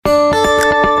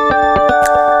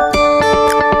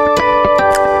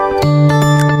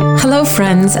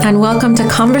friends, and welcome to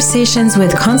Conversations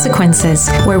with Consequences,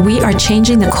 where we are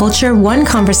changing the culture one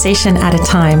conversation at a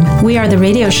time. We are the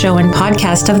radio show and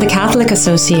podcast of the Catholic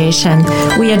Association.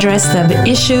 We address the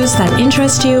issues that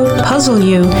interest you, puzzle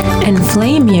you,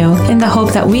 inflame you in the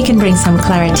hope that we can bring some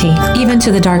clarity, even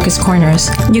to the darkest corners.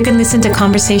 You can listen to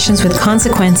Conversations with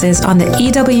Consequences on the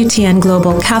EWTN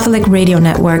Global Catholic Radio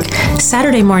Network,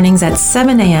 Saturday mornings at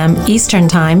 7 a.m. Eastern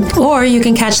Time, or you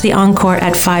can catch the encore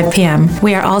at 5 p.m.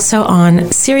 We are also on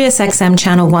SiriusXM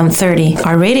Channel 130.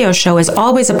 Our radio show is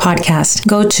always a podcast.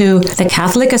 Go to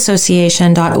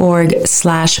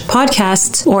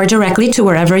thecatholicassociation.org/podcasts or directly to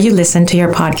wherever you listen to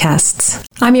your podcasts.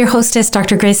 I'm your hostess,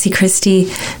 Dr. Gracie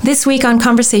Christie. This week on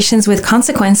Conversations with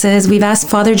Consequences, we've asked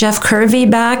Father Jeff Kirby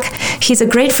back. He's a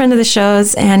great friend of the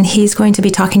show's, and he's going to be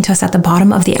talking to us at the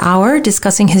bottom of the hour,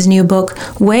 discussing his new book,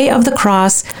 Way of the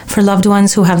Cross, for loved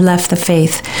ones who have left the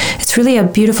faith. It's really a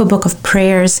beautiful book of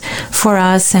prayers for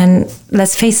us, and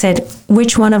let's face it,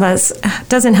 which one of us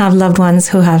doesn't have loved ones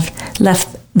who have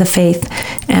left the faith?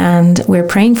 And we're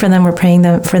praying for them. We're praying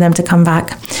for them to come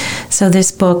back. So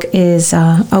this book is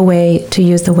a way to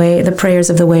use the prayers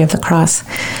of the Way of the Cross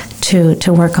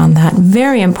to work on that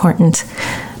very important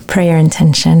prayer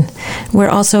intention. We're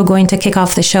also going to kick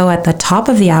off the show at the top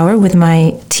of the hour with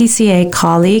my TCA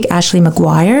colleague, Ashley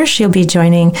McGuire. She'll be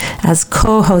joining as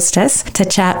co-hostess to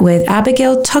chat with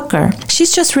Abigail Tucker.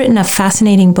 She's just written a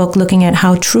fascinating book looking at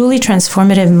how truly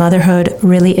transformative motherhood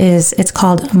really is. It's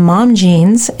called Mom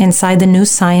Genes: Inside the New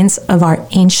Science of Our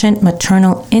Ancient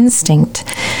Maternal Instinct.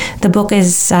 The book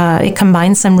it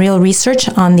combines some real research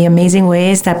on the amazing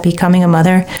ways that becoming a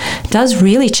mother does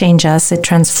really change us. It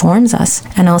transforms us,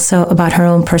 and also about her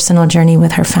own personal journey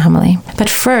with her family. But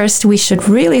first, we should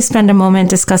really spend a moment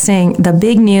discussing the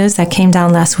big news that came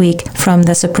down last week from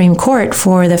the Supreme Court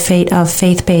for the fate of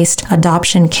faith-based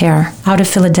adoption care. Out of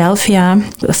Philadelphia,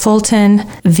 Fulton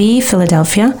v.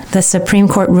 Philadelphia, the Supreme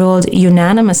Court ruled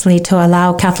unanimously to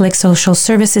allow Catholic Social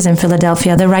Services in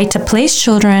Philadelphia the right to place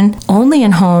children only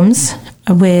in homes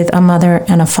with a mother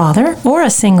and a father, or a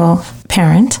single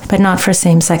parent, but not for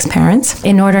same-sex parents,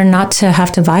 in order not to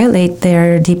have to violate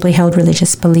their deeply held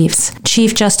religious beliefs.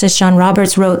 Chief Justice John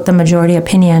Roberts wrote the majority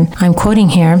opinion. I'm quoting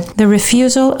here: "The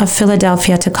refusal of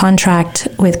Philadelphia to contract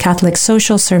with Catholic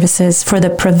Social Services for the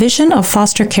provision of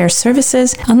foster care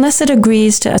services, unless it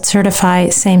agrees to certify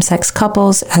same-sex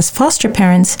couples as foster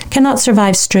parents, cannot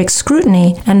survive strict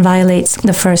scrutiny and violates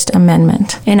the First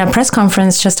Amendment." In a press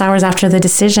conference just hours after the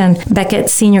decision,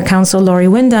 Beckett's senior counsel Lori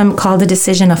Wyndham called the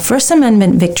decision a First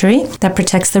Amendment victory that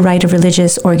protects the right of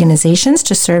religious organizations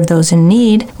to serve those in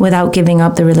need without giving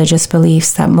up the religious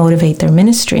beliefs that motivate their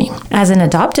ministry. As an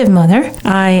adoptive mother,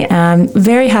 I am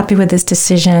very happy with this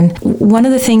decision. One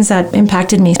of the things that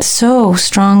impacted me so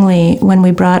strongly when we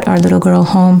brought our little girl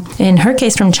home, in her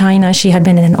case from China, she had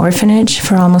been in an orphanage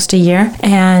for almost a year.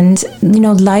 And,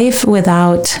 life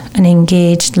without an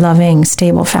engaged, loving,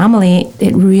 stable family,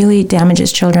 it really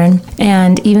damages children.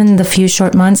 And even the few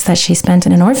short months that she spent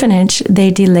in an orphanage,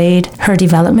 they delayed her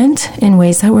development in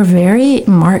ways that were very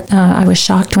marked. I was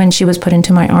shocked when she was put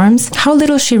into my arms, how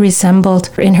little she resembled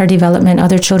in her development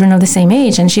other children of the same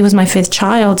age. And she was my 5th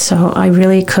child, so I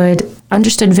really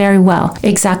understood very well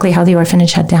exactly how the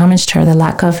orphanage had damaged her, the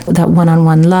lack of that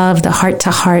one-on-one love, the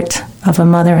heart-to-heart of a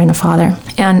mother and a father.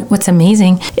 And what's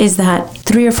amazing is that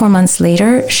 3 or 4 months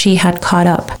later, she had caught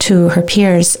up to her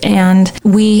peers, and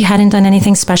we hadn't done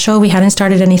anything special. We hadn't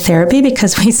started any therapy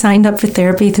because we signed up for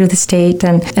therapy through the state,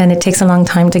 and it takes a long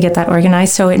time to get that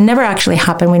organized. So it never actually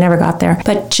happened. We never got there.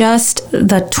 But just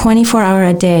the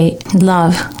 24-hour-a-day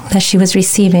love that she was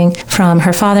receiving from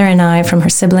her father and I, from her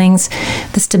siblings,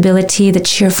 the stability, the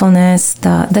cheerfulness,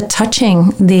 the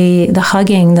touching, the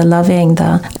hugging, the loving,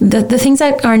 the things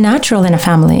that are natural in a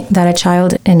family, that a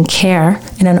child in care,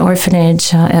 in an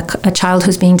orphanage, a child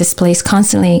who's being displaced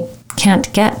constantly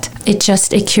can't get. It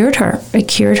cured her. It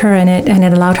cured her, and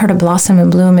it allowed her to blossom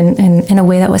and bloom in a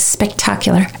way that was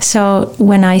spectacular. So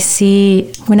when I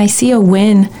see a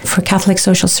win for Catholic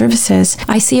Social Services,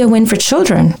 I see a win for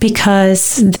children,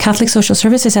 because Catholic Social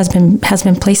Services has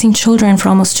been placing children for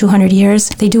almost 200 years.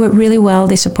 They do it really well.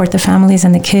 They support the families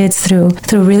and the kids through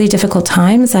really difficult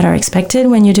times that are expected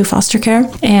when you do foster care.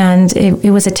 And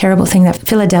it was a terrible thing that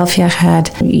Philadelphia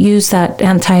had used that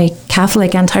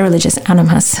anti-Catholic, anti-religious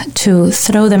animus to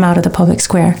throw them out of the public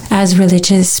square. As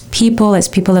religious people, as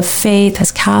people of faith,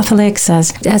 as Catholics,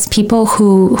 as people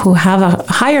who have a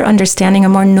higher understanding, a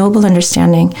more noble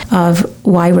understanding of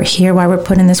why we're here, why we're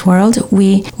put in this world,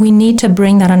 we need to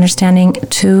bring that understanding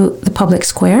to the public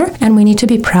square, and we need to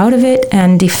be proud of it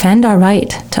and defend our right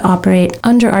to operate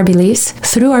under our beliefs,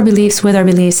 through our beliefs, with our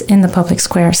beliefs in the public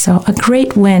square. So a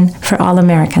great win for all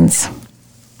Americans.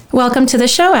 Welcome to the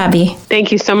show, Abby.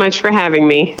 Thank you so much for having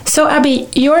me. So, Abby,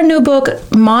 your new book,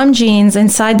 Mom Genes,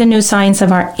 Inside the New Science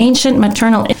of Our Ancient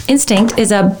Maternal Instinct,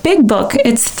 is a big book.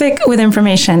 It's thick with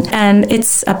information, and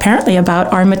it's apparently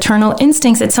about our maternal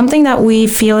instincts. It's something that we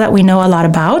feel that we know a lot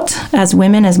about as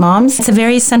women, as moms. It's a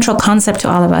very central concept to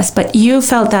all of us, but you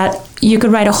felt that you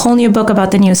could write a whole new book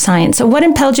about the new science. So what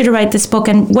impelled you to write this book,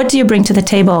 and what do you bring to the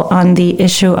table on the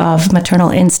issue of maternal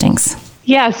instincts?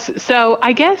 Yes. So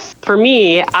I guess for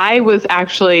me, I was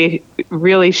actually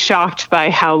really shocked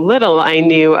by how little I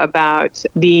knew about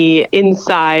the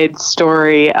inside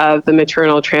story of the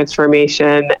maternal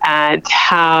transformation and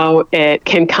how it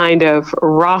can kind of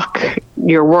rock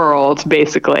your world,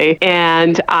 basically.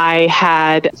 And I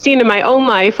had seen in my own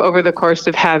life over the course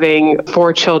of having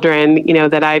 4 children,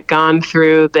 that I'd gone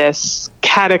through this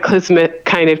cataclysmic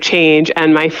kind of change,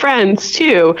 and my friends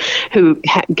too, who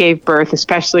gave birth,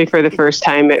 especially for the first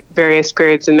time at various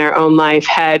periods in their own life,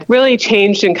 had really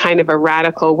changed in kind of a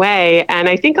radical way. And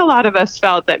I think a lot of us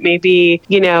felt that maybe,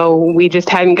 we just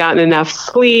hadn't gotten enough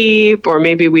sleep, or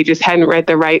maybe we just hadn't read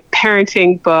the right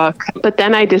parenting book. But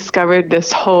then I discovered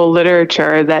this whole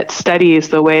literature that studies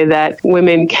the way that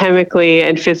women chemically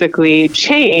and physically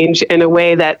change in a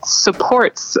way that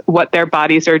supports what their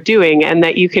bodies are doing, and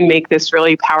that you can make this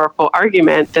really powerful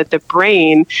argument that the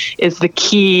brain is the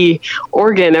key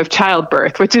organ of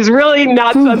childbirth, which is really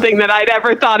not something that I'd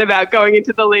ever thought about going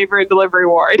into the labor and delivery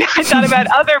ward. I thought about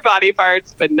other body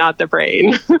parts, but not the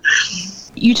brain.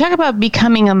 You talk about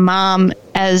becoming a mom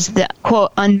as the,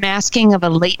 quote, unmasking of a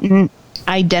latent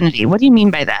identity. What do you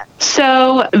mean by that?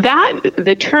 So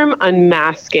the term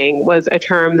unmasking was a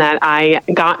term that I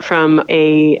got from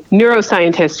a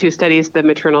neuroscientist who studies the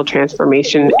maternal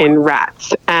transformation in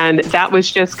rats. And that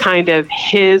was just kind of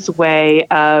his way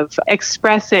of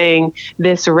expressing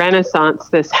this renaissance,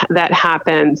 that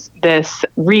happens, this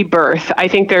rebirth. I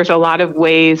think there's a lot of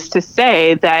ways to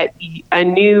say that a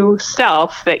new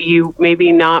self that you maybe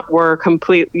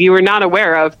you were not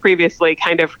aware of previously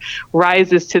kind of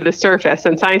rises to the surface.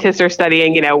 And scientists are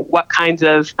studying, what kinds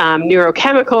of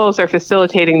neurochemicals are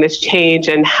facilitating this change,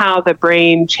 and how the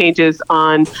brain changes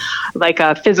on like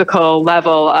a physical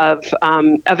level of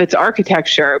its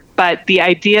architecture. But the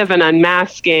idea of an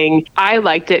unmasking, I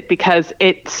liked it because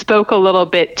it spoke a little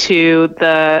bit to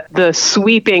the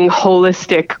sweeping,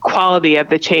 holistic quality of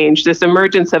the change, this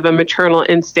emergence of a maternal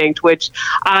instinct, which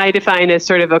I define as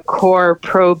sort of a core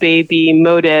pro-baby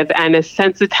motive and a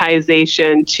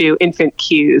sensitization to infant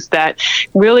cues that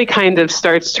really kind of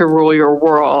starts to rule your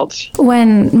world.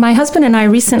 When my husband and I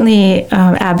recently,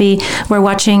 Abby, were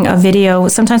watching a video,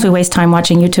 sometimes we waste time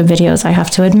watching YouTube videos, I have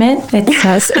to admit.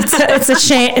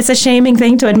 It's a shaming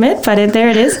thing to admit, but there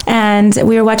it is. And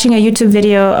we were watching a YouTube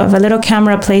video of a little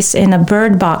camera placed in a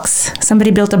bird box.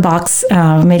 Somebody built a box,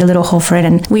 made a little hole for it,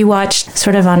 and we watched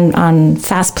sort of on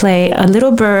fast play a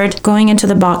little bird going into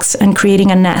the box and creating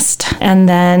a nest, and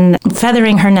then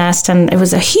feathering her nest, and it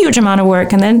was a huge amount of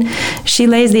work. And then she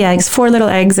lays the eggs, 4 little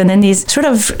eggs, and then these sort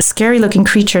of scary looking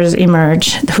creatures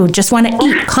emerge who just want to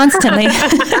eat constantly.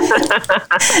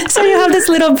 So you have this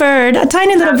little bird, a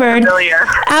tiny little bird,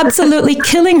 absolutely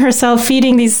killing herself,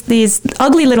 feeding these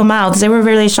ugly little mouths. They were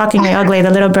really shockingly ugly,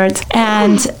 the little birds,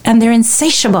 and they're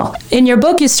insatiable. In your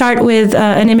book, you start with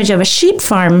an image of a sheep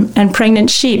farm and pregnant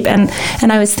sheep, and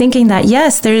I was thinking that,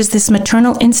 yes, there is this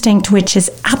maternal instinct which is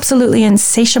absolutely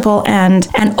insatiable and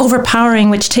overpowering,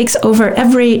 which takes over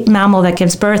every mammal that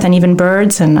gives birth, and even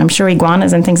birds, and I'm sure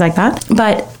iguanas and things like that.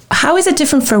 But how is it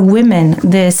different for women,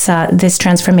 this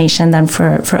transformation, than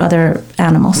for other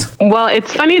animals? Well,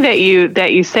 it's funny that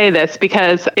you say this,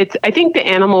 because I think the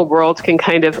animal world can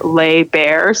kind of lay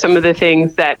bare some of the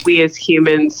things that we as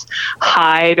humans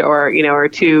hide or are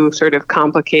too sort of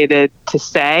complicated to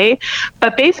say.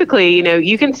 But basically,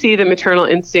 you can see the maternal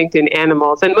instinct in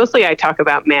animals, and mostly I talk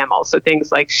about mammals, so things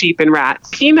like sheep and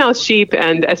rats. Female sheep,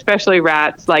 and especially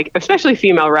rats, especially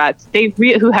female rats,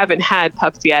 who haven't had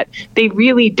pups yet, they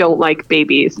really don't like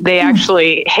babies. They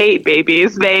actually hate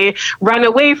babies. They run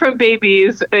away from babies.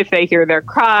 babies. If they hear their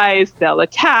cries, they'll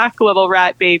attack little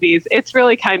rat babies. It's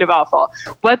really kind of awful.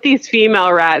 What these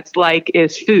female rats like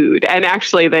is food. And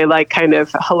actually, they like kind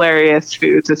of hilarious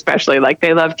foods, especially like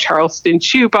they love Charleston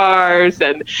chew bars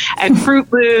and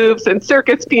Fruit Loops and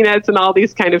circus peanuts and all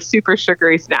these kind of super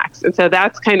sugary snacks. And so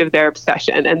that's kind of their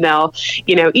obsession. And they'll,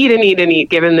 eat and eat and eat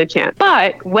given the chance.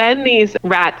 But when these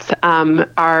rats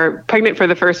are pregnant for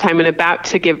the first time and about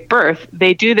to give birth,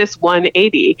 they do this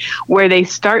 180 where they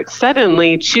start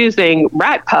suddenly choosing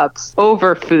rat pups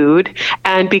over food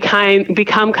and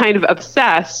become kind of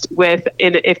obsessed with,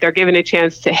 if they're given a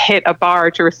chance to hit a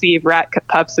bar to receive rat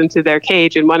pups into their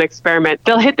cage in one experiment,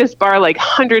 they'll hit this bar like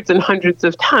hundreds and hundreds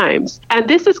of times. And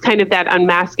this is kind of that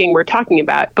unmasking we're talking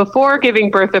about. Before giving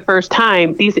birth the first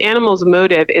time, these animals'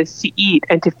 motive is to eat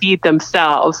and to feed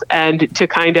themselves and to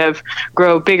kind of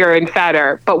grow bigger and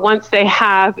fatter. But once they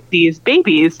have these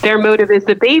babies, their motive is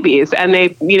the babies, and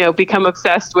they, become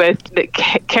obsessed with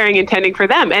caring and tending for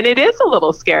them. And it is a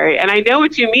little scary. And I know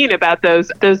what you mean about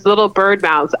those little bird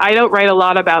mouths. I don't write a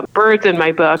lot about birds in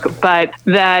my book, but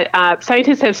that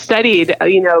scientists have studied,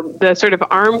 the sort of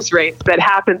arms race that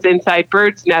happens inside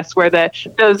birds' nests, where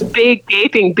those big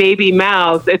gaping baby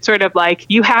mouths, it's sort of like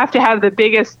you have to have the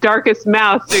biggest, darkest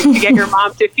mouth to get your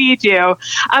mom to feed you.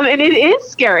 And it is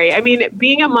scary. I mean,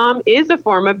 being a mom is a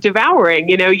form of devouring.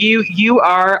 You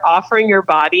are offering your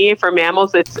body. For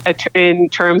mammals, it's in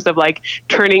terms of like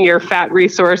turning your fat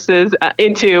resources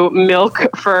into milk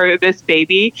for this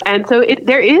baby. And so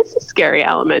there is a scary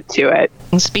element to it.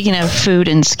 Speaking of food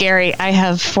and scary, I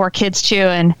have 4 kids too,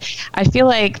 and I feel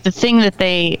like the thing that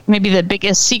maybe the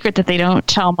biggest secret that they don't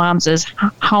tell moms is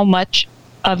how much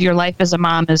of your life as a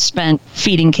mom is spent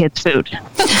feeding kids food.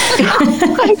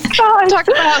 Oh my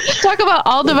God. Talk about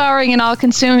all devouring and all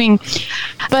consuming.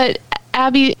 But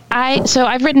Abby,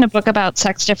 I've written a book about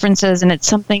sex differences, and it's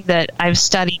something that I've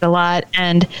studied a lot.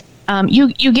 And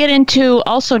you get into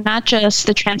also not just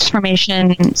the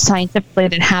transformation scientifically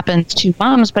that happens to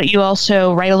moms, but you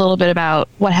also write a little bit about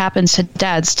what happens to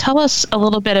dads. Tell us a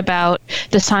little bit about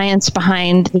the science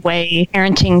behind the way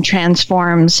parenting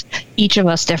transforms each of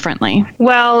us differently.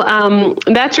 Well,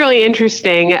 that's really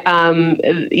interesting.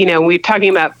 We're talking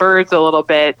about birds a little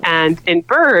bit, and in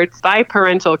birds,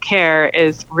 biparental care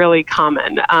is really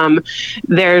common.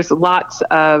 There's lots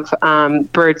of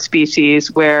bird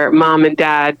species where mom and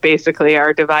dad basically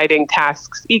are dividing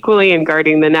tasks equally and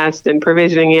guarding the nest and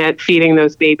provisioning it, feeding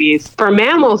those babies. For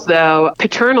mammals, though,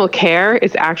 paternal care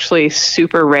is actually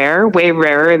super rare, way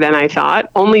rarer than I thought.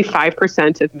 Only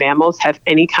 5% of mammals have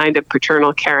any kind of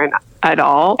paternal care at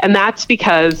all. And that's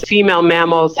because female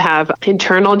mammals have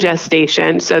internal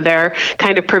gestation. So they're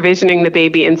kind of provisioning the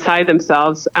baby inside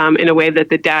themselves in a way that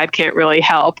the dad can't really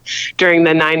help during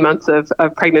the 9 months of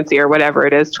pregnancy or whatever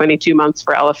it is, 22 months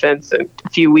for elephants and a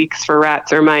few weeks for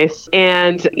rats or mice.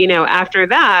 And, after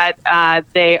that,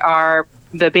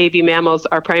 the baby mammals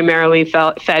are primarily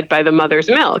fed by the mother's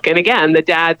milk. And again, the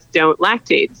dads don't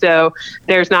lactate. So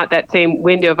there's not that same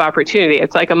window of opportunity.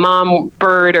 It's like a mom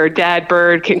bird or dad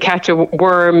bird can catch a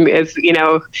worm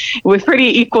with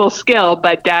pretty equal skill,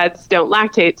 but dads don't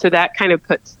lactate. So that kind of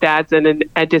puts dads in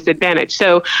a disadvantage.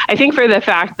 So I think for the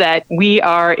fact that we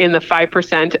are in the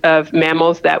 5% of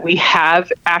mammals that we have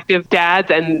active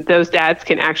dads, and those dads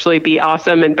can actually be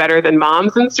awesome and better than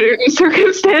moms in certain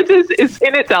circumstances, is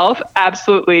in itself absolutely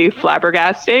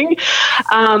flabbergasting.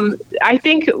 I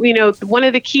think, one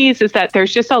of the keys is that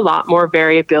there's just a lot more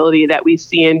variability that we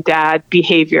see in dad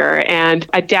behavior, and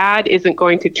a dad isn't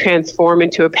going to transform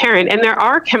into a parent. And there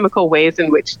are chemical ways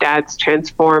in which dads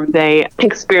transform. They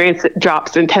experience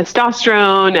drops in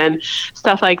testosterone and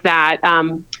stuff like that.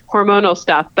 Hormonal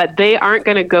stuff, but they aren't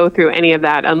going to go through any of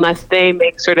that unless they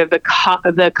make sort of the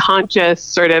conscious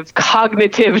sort of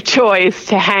cognitive choice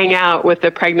to hang out with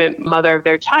the pregnant mother of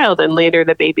their child and later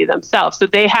the baby themselves. So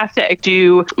they have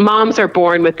to moms are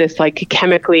born with this like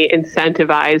chemically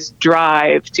incentivized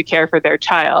drive to care for their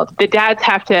child. The dads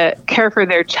have to care for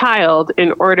their child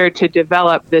in order to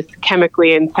develop this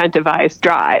chemically incentivized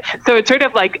drive. So it's sort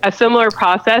of like a similar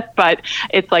process, but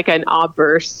it's like an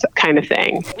obverse kind of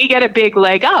thing. We get a big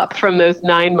leg up from those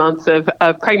 9 months of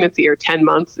pregnancy, or 10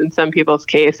 months in some people's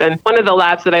case. And one of the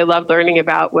labs that I loved learning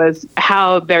about was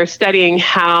how they're studying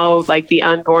how like the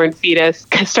unborn fetus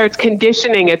starts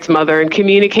conditioning its mother and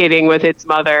communicating with its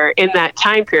mother in that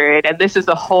time period. And this is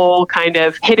a whole kind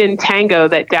of hidden tango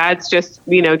that dads just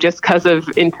because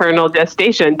of internal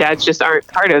gestation, dads just aren't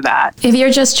part of that. If you're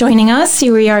just joining us,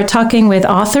 we are talking with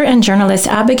author and journalist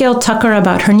Abigail Tucker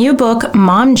about her new book,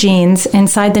 Mom Genes: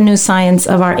 Inside the New Science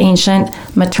of Our Ancient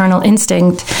Maternal maternal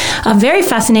instinct. A very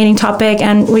fascinating topic.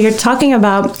 And we are talking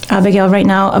about, Abigail, right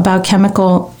now about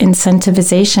chemical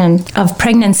incentivization of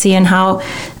pregnancy and how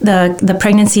the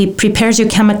pregnancy prepares you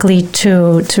chemically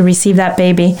to receive that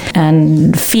baby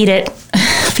and feed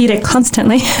it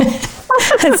constantly.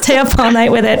 And stay up all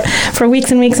night with it for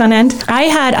weeks and weeks on end.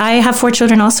 I have 4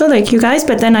 children also, like you guys,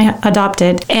 but then I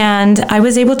adopted. And I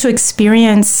was able to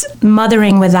experience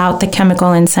mothering without the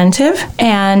chemical incentive.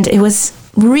 And it was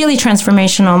really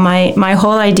transformational. My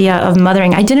whole idea of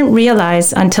mothering, I didn't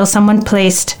realize until someone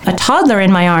placed a toddler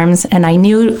in my arms, and I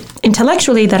knew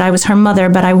intellectually that I was her mother,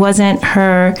 but I wasn't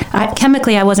her.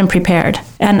 Chemically, I wasn't prepared.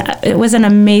 And it was an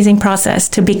amazing process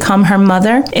to become her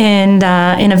mother in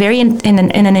a very in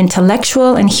an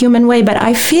intellectual and human way. But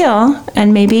I feel,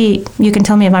 and maybe you can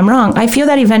tell me if I'm wrong, I feel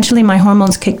that eventually my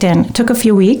hormones kicked in. It took a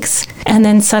few weeks, and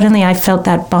then suddenly I felt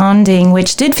that bonding,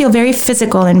 which did feel very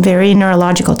physical and very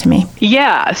neurological to me.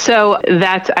 Yeah, so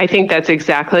I think that's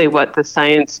exactly what the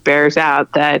science bears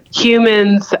out, that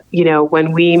humans,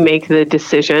 when we make the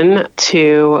decision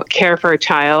to care for a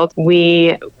child,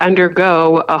 we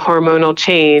undergo a hormonal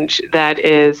change that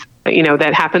is,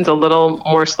 that happens a little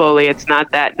more slowly. It's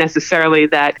not that necessarily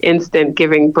that instant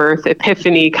giving birth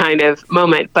epiphany kind of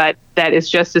moment, but that is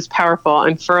just as powerful,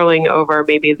 unfurling over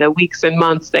maybe the weeks and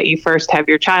months that you first have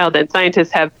your child. And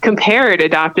scientists have compared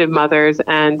adoptive mothers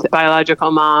and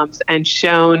biological moms and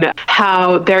shown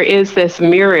how there is this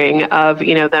mirroring of,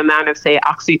 the amount of, say,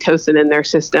 oxytocin in their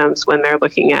systems when they're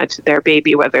looking at their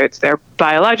baby, whether it's their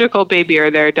biological baby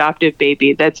or their adoptive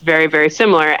baby. That's very, very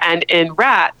similar. And in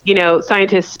rats,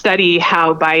 scientists study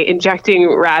how by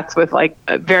injecting rats with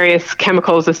various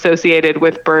chemicals associated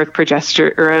with birth,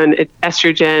 progesterone,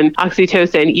 estrogen,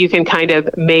 oxytocin, you can kind of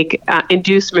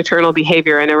induce maternal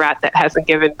behavior in a rat that hasn't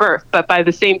given birth. But by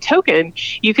the same token,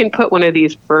 you can put one of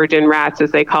these virgin rats,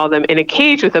 as they call them, in a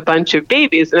cage with a bunch of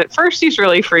babies. And at first he's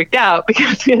really freaked out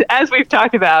because, as we've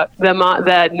talked about,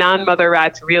 the non-mother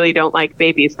rats really don't like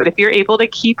babies. But if you're able to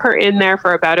keep her in there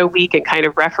for about a week and kind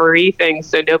of referee things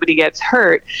so nobody gets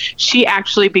hurt, she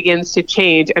actually begins to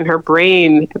change, and her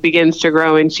brain begins to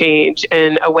grow and change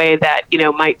in a way that,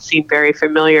 might seem very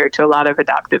familiar to a lot of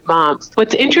adoptive moms.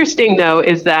 What's interesting, though,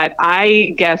 is that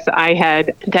I guess I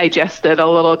had digested a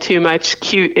little too much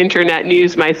cute internet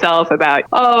news myself about,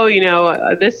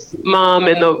 this mom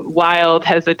in the wild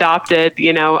has adopted,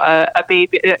 a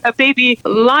baby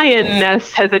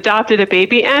lioness has adopted a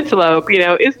baby antelope.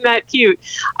 Isn't that cute?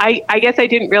 I guess I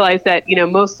didn't realize that,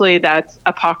 mostly that's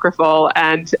apocryphal,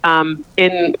 and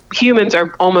in humans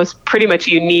are almost pretty much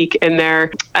unique in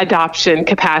their adoption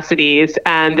capacities,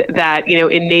 and that,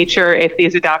 in nature, if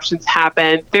these adoptions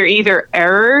happen, they're either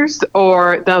errors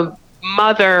or the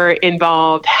mother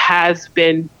involved has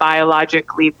been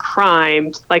biologically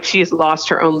primed, like she's lost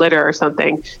her own litter or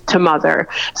something, to mother.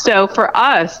 So for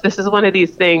us, this is one of these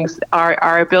things,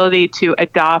 our ability to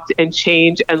adopt and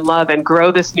change and love and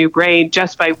grow this new brain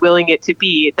just by willing it to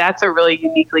be, that's a really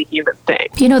uniquely human thing.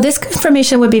 This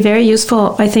information would be very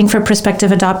useful, I think, for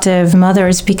prospective adoptive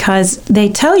mothers, because they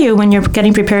tell you when you're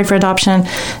getting prepared for adoption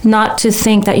not to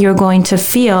think that you're going to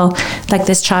feel like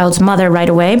this child's mother right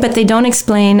away, but they don't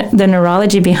explain the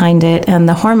neurology behind it and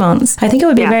the hormones. I think it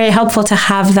would be very helpful to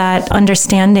have that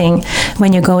understanding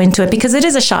when you go into it, because it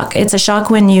is a shock. It's a shock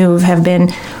when you have been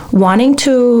wanting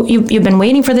to, you've been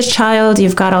waiting for this child,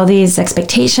 you've got all these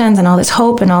expectations and all this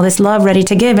hope and all this love ready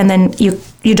to give, and then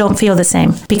you don't feel the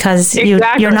same because you're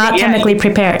not chemically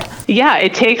prepared. Yeah,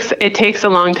 it takes a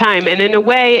long time. And in a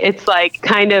way, it's like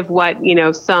kind of what,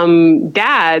 some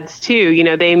dads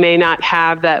too, they may not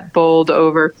have that bowled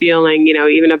over feeling,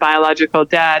 even a biological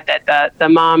dad, that the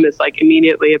mom is like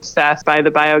immediately obsessed by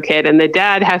the bio kid, and the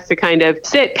dad has to kind of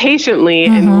sit patiently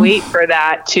and wait for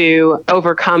that to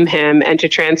overcome him and to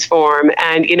transform.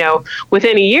 And,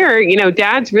 within a year,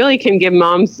 dads really can give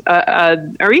moms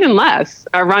or even less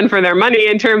a run for their money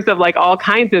in terms of like all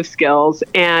kinds of skills.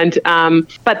 And,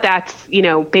 but that's,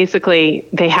 basically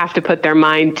they have to put their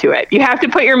mind to it. You have to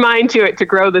put your mind to it to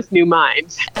grow this new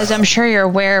mind. As I'm sure you're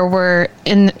aware, we're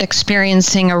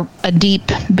experiencing a deep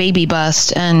baby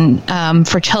bust, and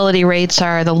fertility rates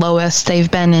are the lowest they've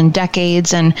been in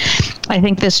decades. And I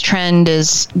think this trend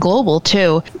is global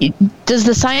too. Does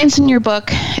the science in your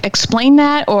book explain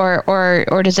that,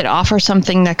 or does it offer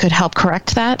something that could help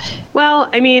correct that? Well,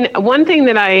 I mean, one thing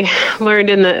that I learned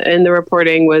learned in the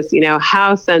reporting was,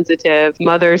 how sensitive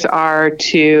mothers are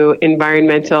to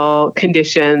environmental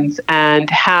conditions and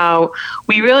how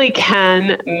we really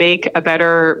can make a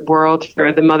better world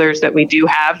for the mothers that we do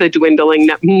have, the dwindling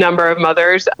number of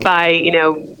mothers, by,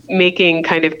 making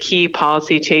kind of key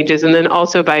policy changes, and then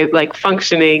also by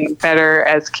functioning better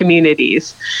as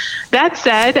communities. That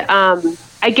said,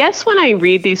 I guess when I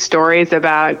read these stories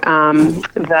about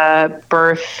the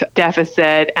birth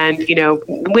deficit and,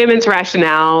 women's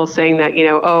rationale saying that,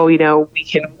 we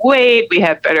can wait, we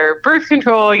have better birth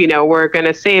control, we're going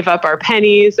to save up our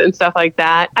pennies and stuff like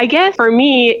that. I guess for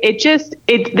me,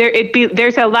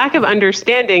 there's a lack of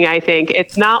understanding, I think.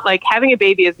 It's not like having a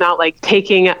baby is not like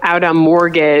taking out a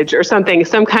mortgage or something,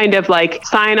 some kind of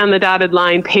sign on the dotted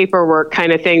line paperwork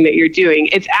kind of thing that you're doing.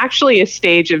 It's actually a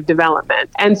stage of development.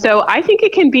 And so I think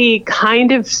it can be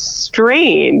kind of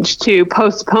strange to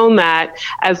postpone that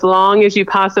as long as you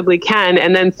possibly can,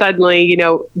 and then suddenly,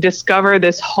 discover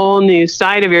this whole new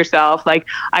side of yourself.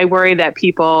 I worry that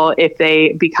people, if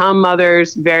they become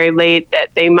mothers very late, that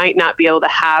they might not be able to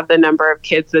have the number of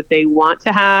kids that they want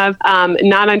to have,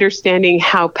 not understanding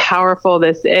how powerful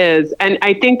this is. And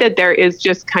I think that there is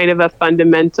just kind of a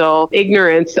fundamental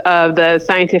ignorance of the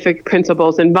scientific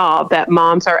principles involved, that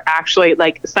moms are actually,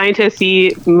 scientists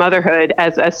see motherhood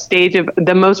as a stage of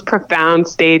the most profound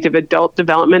stage of adult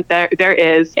development there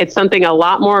is. It's something a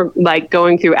lot more like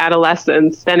going through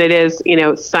adolescence than it is,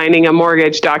 signing a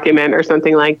mortgage document or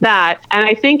something like that. And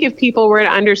I think if people were to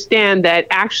understand that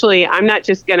actually I'm not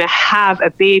just going to have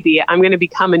a baby, I'm going to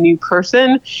become a new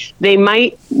person, they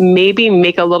might maybe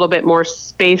make a little bit more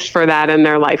space for that in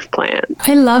their life plan.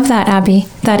 I love that, Abby,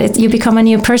 that you become a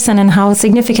new person and how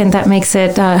significant that makes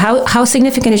it, how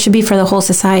significant it should be for the whole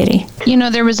society.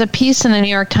 There was a piece in the New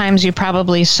York Times you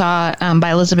probably saw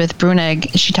by Elizabeth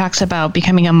Brunig. She talks about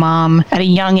becoming a mom at a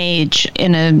young age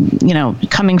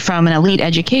coming from an elite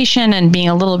education and being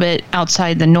a little bit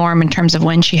outside the norm in terms of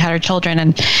when she had her children.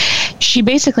 And she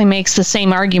basically makes the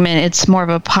same argument. It's more of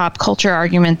a pop culture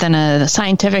argument than a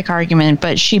scientific argument,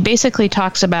 but she basically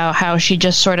talks about how she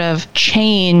just sort of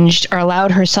changed or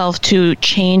allowed herself to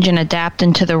change and adapt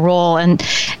into the role. And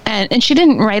she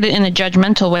didn't write it in a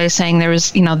judgmental way saying there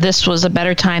was, this was a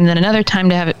better time than another time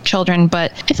to have children.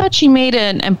 But I thought she made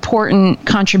an important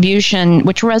contribution,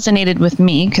 which resonated with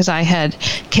me because I had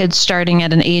kids starting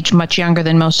at an age much younger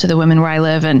than most of the women where I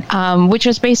live. And which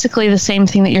is basically the same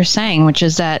thing that you're saying, which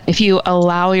is that if you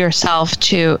allow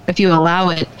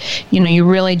it, you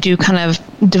really do kind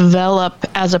of develop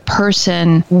as a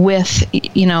person with,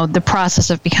 the process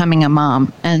of becoming a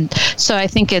mom. And so I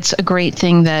think it's a great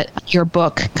thing that your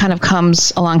book kind of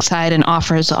comes alongside and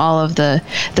offers all of the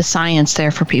science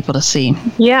there for people to see.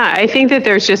 Yeah, I think that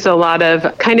there's just a lot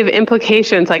of kind of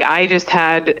implications. I just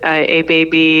had a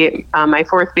baby, my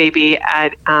fourth baby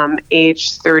at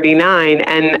age 39.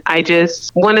 And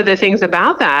one of the things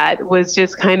about that was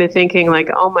just kind of thinking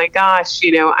oh my gosh,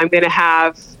 I'm going to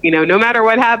have, no matter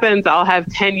what happens, I'll have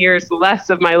 10 years less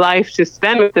of my life to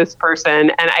spend with this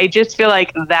person. And I just feel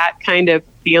like that kind of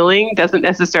feeling doesn't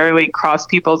necessarily cross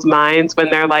people's minds when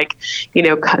they're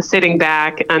sitting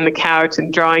back on the couch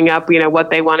and drawing up, what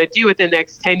they want to do within the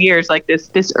next 10 years,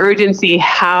 this urgency,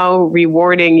 how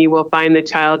rewarding you will find the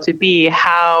child to be,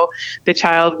 how the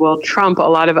child will trump a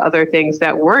lot of other things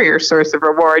that were your source of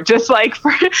reward. Just like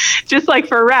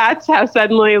for rats, how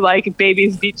suddenly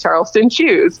babies beat Charleston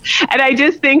chews. And I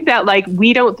just think that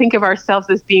we don't think of ourselves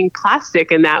as being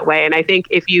plastic in that way. And I think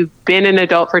if you've been an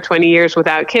adult for 20 years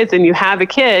without kids and you have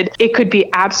a kid, it could be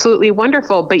absolutely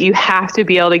wonderful, but you have to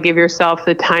be able to give yourself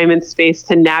the time and space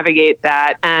to navigate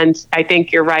that. And I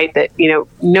think you're right that,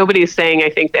 nobody's saying, I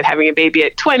think, that having a baby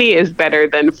at 20 is better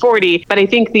than 40, but I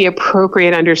think the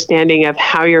appropriate understanding of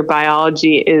how your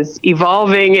biology is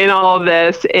evolving in all of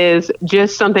this is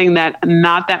just something that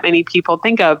not that many people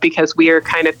think of, because we are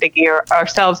kind of thinking of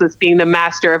ourselves as being the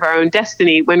master of our own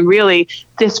destiny, when really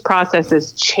this process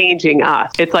is changing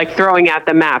us. It's like throwing out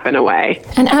the map in a way.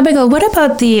 And Abigail, what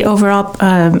about the overall,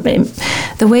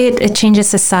 the way it changes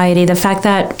society, the fact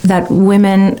that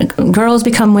girls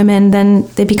become women, then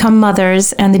they become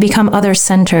mothers and they become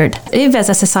other-centered. If as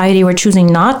a society we're choosing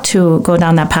not to go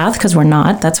down that path, because we're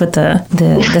not, that's what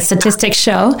the statistics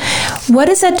show, what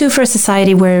does that do for a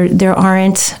society where there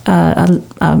aren't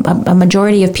a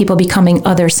majority of people becoming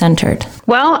other-centered?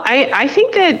 Well, I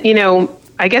think that,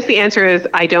 I guess the answer is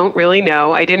I don't really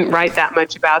know. I didn't write that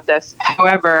much about this.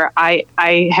 However,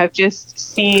 I have just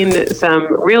seen some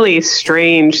really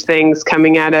strange things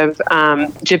coming out of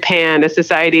Japan, a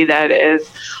society that is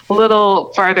a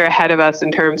little farther ahead of us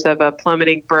in terms of a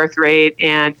plummeting birth rate,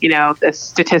 and the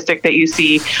statistic that you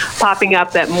see popping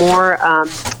up that more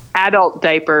adult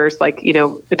diapers, like,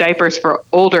 the diapers for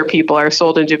older people are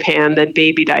sold in Japan than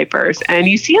baby diapers. And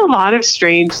you see a lot of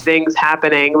strange things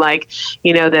happening, like,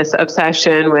 this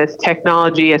obsession with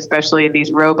technology, especially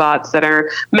these robots that are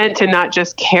meant to not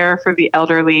just care for the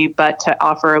elderly, but to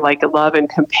offer like love and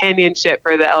companionship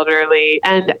for the elderly.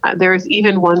 And there's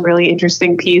even one really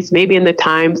interesting piece, maybe in the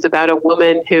Times, about a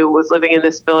woman who was living in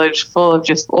this village full of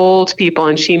just old people,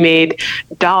 and she made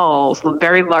dolls,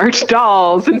 very large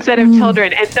dolls, instead of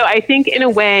children. And so I think in a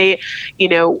way,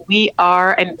 we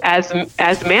are, and as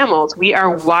mammals, we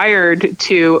are wired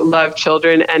to love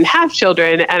children and have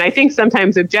children. And I think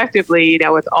sometimes objectively,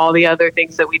 with all the other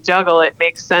things that we juggle, it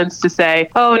makes sense to say,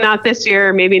 oh, not this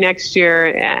year, maybe next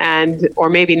year, or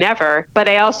maybe never. But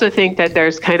I also think that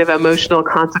there's kind of emotional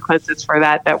consequences for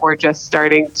that we're just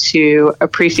starting to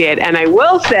appreciate. And I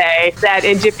will say that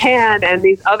in Japan and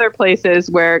these other places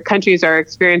where countries are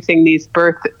experiencing these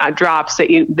birth drops that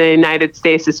the United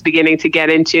States is beginning to get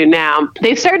into now,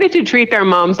 they've started to treat their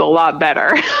moms a lot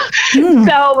better.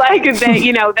 So like,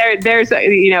 there's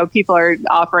people are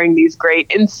offering these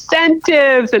great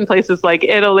incentives in places like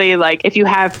Italy. Like if you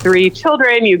have 3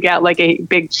 children, you get like a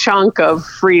big chunk of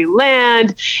free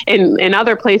land. In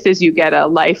other places, you get a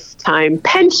lifetime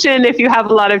pension if you have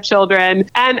a lot of children.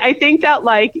 And I think that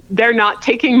like they're not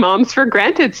taking moms for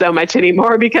granted so much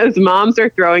anymore because moms are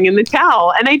throwing in the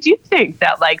towel. And I do think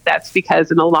that like that's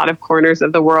because in a lot of corners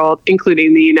of the world,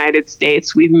 including the United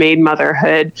States, we've made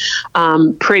motherhood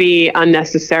pretty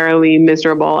unnecessarily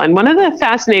miserable. And one of the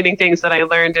fascinating things that I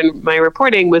learned in my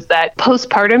reporting was that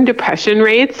postpartum depression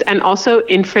rates and also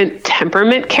infant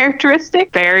temperament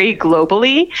characteristics vary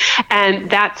globally. And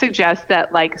that suggests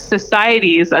that like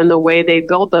societies and the way they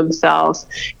build themselves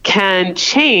can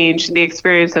change the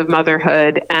experience of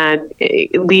motherhood and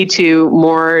lead to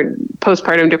more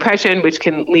postpartum depression, which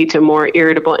can lead to more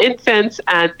irritable infants.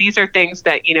 And these are things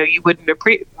that, you wouldn't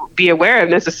be aware of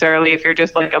necessarily if you're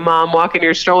just like a mom walking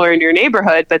your stroller in your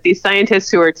neighborhood. But these scientists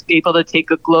who are able to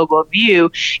take a global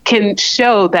view can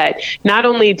show that not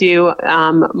only do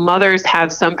mothers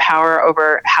have some power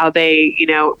over how they,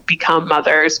 become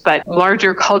mothers, but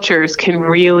larger cultures can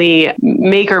really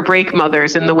make or break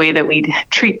mothers in the way that we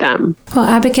treat them. Well,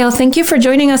 Abigail, thank you for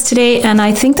joining us today. And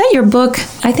I think that your book,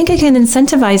 I think it can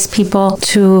incentivize people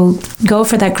to go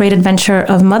for that great adventure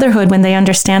of motherhood when they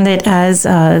understand it as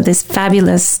this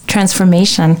fabulous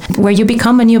transformation where you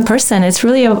become a new person. It's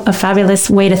really a fabulous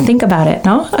way to think about it,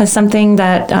 no? As something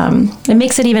that it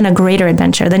makes it even a greater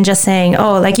adventure than just saying,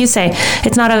 oh, like you say,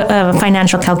 it's not a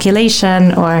financial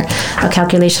calculation or a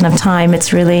calculation of time.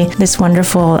 It's really this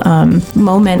wonderful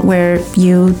moment where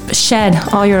you shed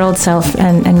all your old self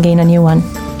and gain a new one.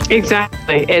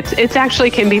 Exactly. It's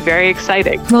actually can be very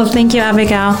exciting. Well, thank you,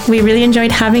 Abigail. We really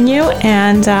enjoyed having you,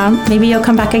 and maybe you'll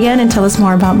come back again and tell us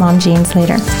more about Mom Jeans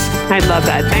later. I'd love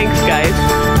that. Thanks,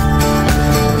 guys.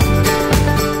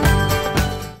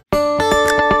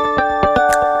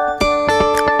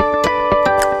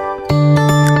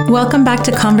 Welcome back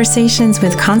to Conversations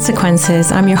with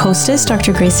Consequences. I'm your hostess,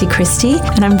 Dr. Gracie Christie,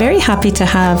 and I'm very happy to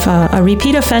have a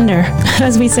repeat offender,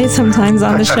 as we say sometimes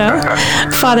on the show,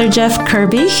 Father Jeff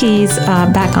Kirby. He's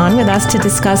back on with us to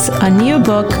discuss a new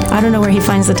book. I don't know where he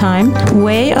finds the time.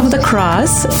 Way of the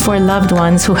Cross for Loved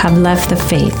Ones Who Have Left the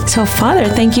Faith. So, Father,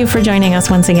 thank you for joining us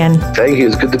once again. Thank you.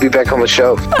 It's good to be back on the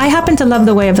show. I happen to love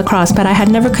the Way of the Cross, but I had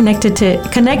never connected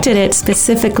it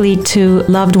specifically to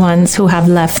loved ones who have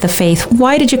left the faith.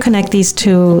 Why did you connect these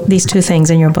two things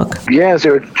in your book? Yes,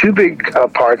 there are 2 big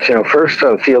parts. First,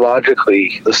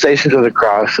 theologically, the Stations of the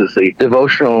Cross is the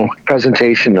devotional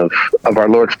presentation of our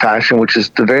Lord's Passion, which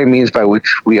is the very means by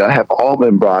which we have all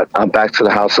been brought back to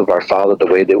the house of our Father, the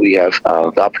way that we have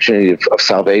the opportunity of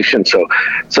salvation.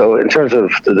 So in terms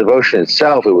of the devotion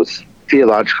itself, it was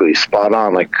theologically spot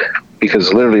on,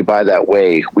 because literally by that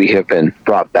way we have been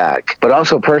brought back. But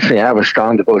also personally, I have a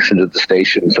strong devotion to the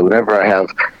station. So whenever I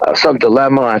have some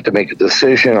dilemma, I have to make a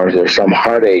decision, or there's some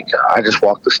heartache, I just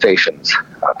walk the stations.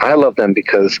 I love them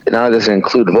because it not only doesn't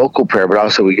include vocal prayer, but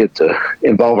also we get to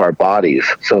involve our bodies.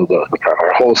 So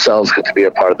our whole selves get to be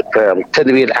a part of the prayer. I tend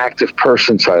to be an active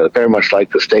person, so I very much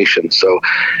like the stations. So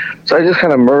I just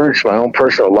kind of merged my own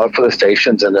personal love for the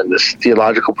stations and then this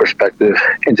theological perspective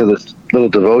into this little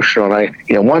devotional, and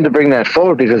I wanted to bring that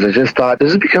forward because I just thought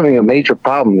this is becoming a major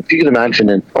problem. If you can imagine,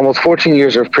 in almost 14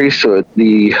 years of priesthood,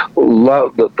 the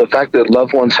fact that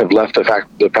loved ones have left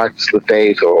the practice of the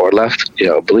faith or left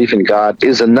belief in God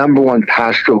is the number one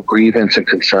pastoral grievance and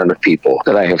concern of people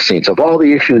that I have seen. So of all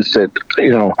the issues that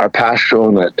our pastoral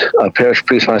and that parish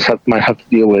priest might have to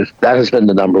deal with, that has been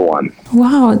the number one.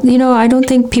 Wow, I don't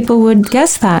think people would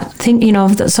guess that. Think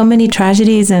so many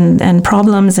tragedies and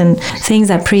problems and things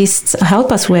that priests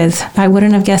help us with. I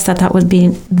wouldn't have guessed that would be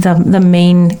the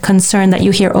main concern that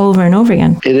you hear over and over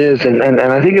again. It is, and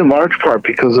I think in large part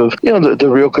because of the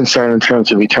real concern in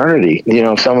terms of eternity.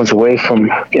 If someone's away from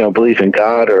belief in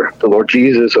God or the Lord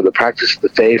Jesus or the practice of the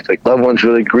faith, like loved ones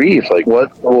really grieve. Like,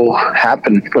 what will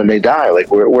happen when they die?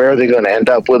 Like, where are they going to end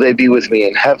up? Will they be with me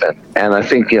in heaven? And I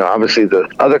think obviously the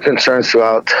other concerns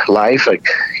throughout life, like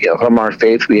from our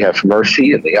faith, we have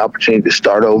mercy and the opportunity to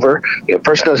start over. If a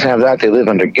person doesn't have that, they live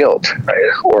under guilt,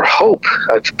 right? Or hope.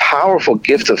 It's a powerful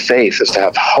gift of faith is to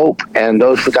have hope. And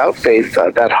those without faith,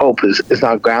 that hope is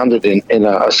not grounded in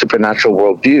a supernatural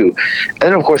worldview. And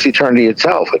then, of course, eternity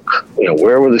itself. Like,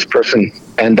 where will this person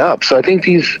end up? So I think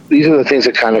these are the things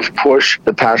that kind of push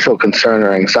the pastoral concern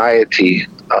or anxiety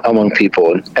among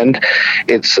people, and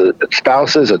it's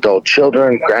spouses, adult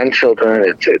children, grandchildren,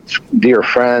 it's dear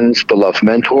friends, beloved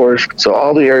mentors. So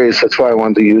all the areas. That's why I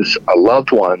wanted to use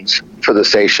loved ones for the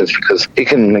stations, because it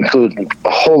can include a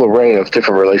whole array of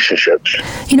different relationships.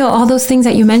 All those things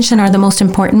that you mentioned are the most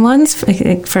important ones.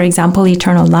 For example,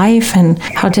 eternal life and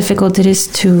how difficult it is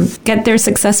to get there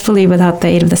successfully without the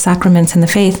aid of the sacraments and the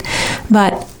faith.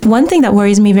 But one thing that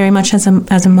worries me very much as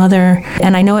a mother,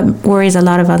 and I know it worries a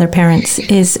lot of other parents,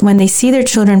 is when they see their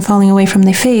children falling away from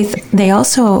the faith, they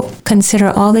also consider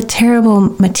all the terrible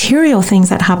material things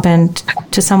that happened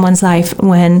to someone's life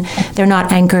when they're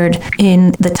not anchored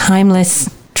in the timeless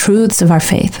truths of our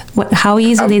faith. How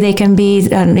easily they can be,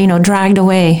 dragged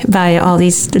away by all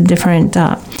these different,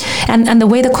 and the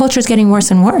way the culture is getting worse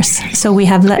and worse. So we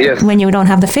have, when you don't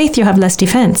have the faith, you have less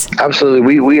defense.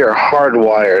 Absolutely. We are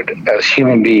hardwired as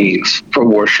human beings for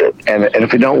worship. And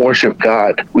if we don't worship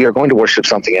God, we are going to worship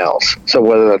something else. So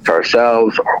whether that's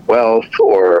ourselves or wealth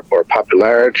or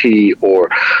popularity or,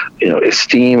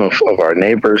 esteem of our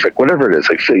neighbors, like whatever it is,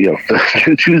 like,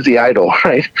 choose the idol,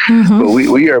 right? Mm-hmm.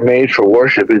 But we are made for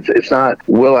worship. It's not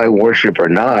will I worship or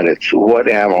not. It's what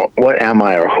am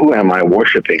I or who am I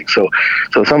worshiping? So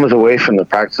if someone's away from the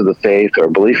practice of the faith or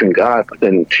belief in God,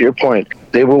 then to your point,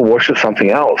 they will worship something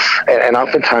else. And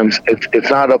oftentimes it's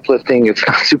not uplifting, it's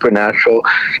not supernatural,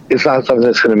 it's not something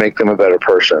that's going to make them a better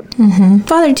person. Mm-hmm.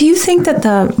 Father, do you think that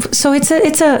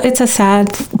it's a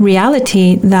sad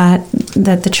reality that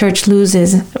the church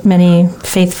loses many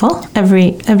faithful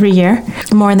every year,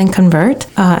 more than convert,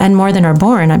 and more than are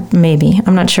born, maybe.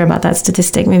 I'm not sure about that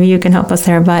statistic. Maybe you can help us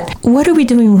there. But what are we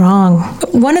doing wrong?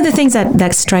 One of the things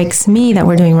that strikes me that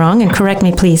we're doing wrong, and correct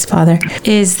me please, Father,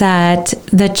 is that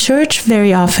the church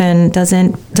very often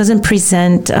doesn't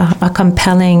present a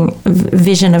compelling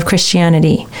vision of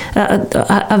Christianity,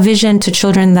 a vision to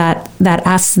children that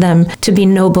asks them to be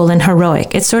noble and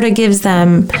heroic. It sort of gives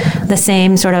them the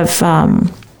same sort of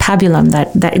pabulum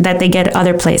that they get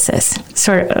other places,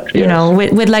 sort of,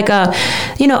 with like a,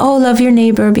 love your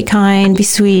neighbor, be kind, be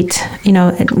sweet,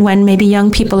 when maybe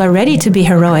young people are ready to be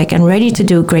heroic and ready to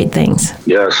do great things.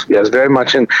 Yes, very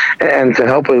much. And to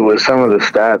help with some of the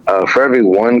stat, for every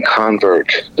one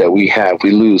convert that we have, we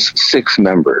lose 6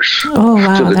 members to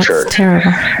the church. That's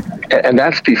terrible. And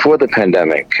that's before the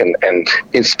pandemic. And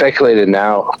it's speculated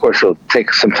now. Of course, it'll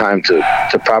take some time to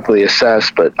properly assess.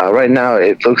 But right now,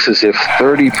 it looks as if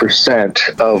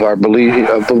 30% of our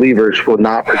believers will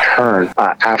not return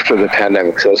after the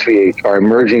pandemic. So as we are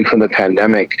emerging from the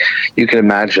pandemic, you can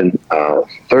imagine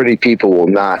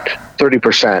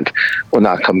 30% will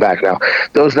not come back. Now,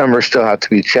 those numbers still have to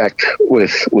be checked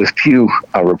with few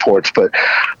reports. But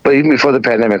even before the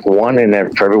pandemic,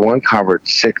 for every one convert,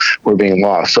 6 were being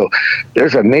lost. So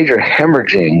there's a major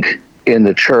hemorrhaging in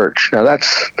the church. Now,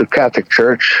 that's the Catholic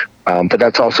Church, but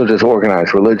that's also just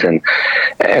organized religion.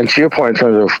 And to your point in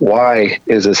terms of why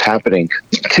is this happening,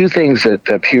 2 things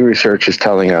that Pew Research is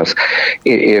telling us.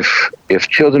 If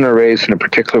children are raised in a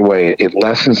particular way, it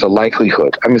lessens the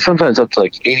likelihood, sometimes up to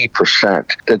like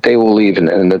 80%, that they will leave.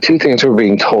 And the 2 things we're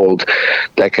being told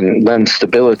that can lend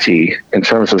stability in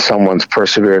terms of someone's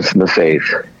perseverance in the faith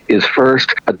is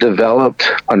first a developed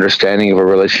understanding of a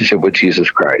relationship with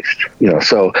Jesus Christ.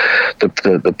 So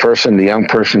the young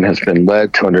person has been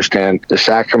led to understand the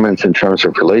sacraments in terms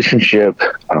of relationship,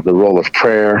 the role of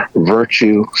prayer,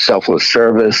 virtue, selfless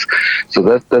service.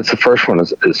 So that's the first one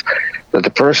is that the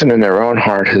person in their own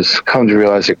heart has come to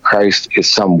realize that Christ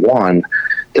is someone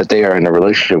that they are in a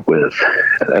relationship with.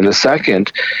 And the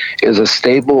second is a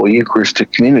stable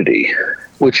Eucharistic community,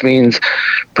 which means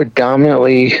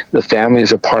predominantly the family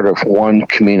is a part of one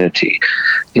community.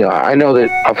 I know that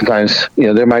oftentimes,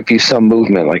 there might be some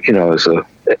movement, like, there's a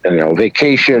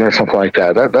vacation or something like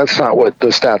that. That's not what the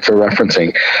stats are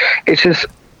referencing. It's just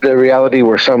the reality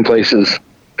where some places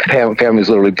families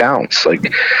literally bounce.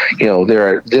 Like, there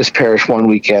are this parish one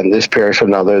weekend, this parish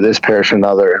another, this parish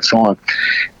another, and so on.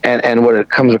 And what it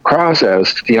comes across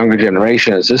as to the younger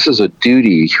generation is this is a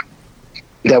duty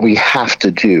that we have to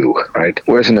do, right?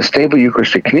 Whereas in a stable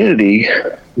Eucharistic community,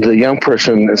 the young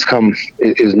person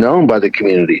is known by the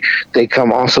community. They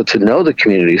come also to know the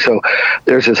community. So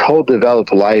there's this whole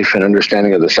developed life and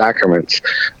understanding of the sacraments,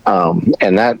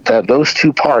 and that those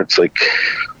two parts, like,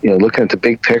 looking at the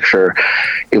big picture,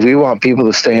 if we want people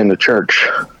to stay in the church,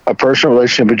 a personal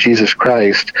relationship with Jesus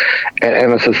Christ,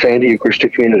 and a sustained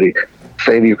Eucharistic community.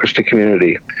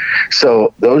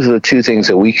 So those are the two things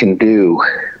that we can do.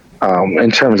 In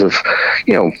terms of,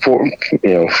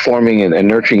 forming and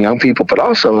nurturing young people, but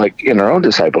also like in our own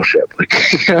discipleship,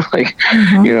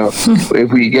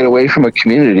 if we get away from a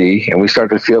community and we start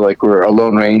to feel like we're a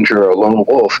lone ranger or a lone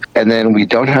wolf, and then we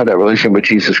don't have that relationship with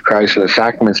Jesus Christ, and the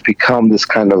sacraments become this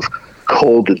kind of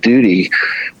cold duty,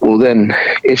 well, then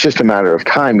it's just a matter of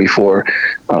time before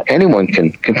anyone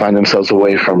can find themselves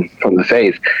away from the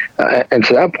faith. And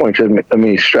to that point, let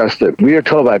me stress that we are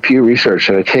told by Pew Research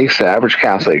that it takes the average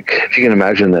Catholic, if you can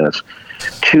imagine this,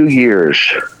 2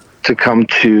 years to come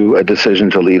to a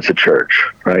decision to leave the church,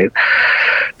 right?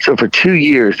 So for 2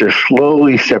 years, they're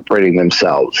slowly separating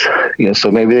themselves.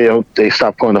 So maybe they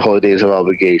stop going to holy days of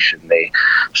obligation. They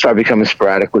start becoming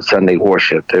sporadic with Sunday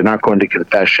worship. They're not going to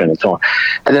confession and so on.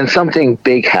 And then something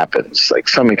big happens, like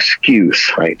some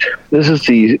excuse, right? This is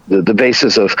the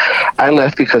basis of, I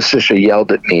left because sister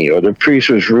yelled at me, or the priest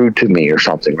was rude to me, or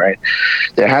something, right?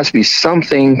 There has to be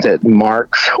something that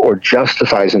marks or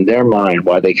justifies in their mind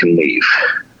why they can leave,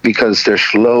 because they're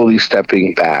slowly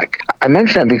stepping back. I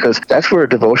mention that because that's where a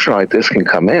devotional like this can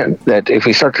come in, that if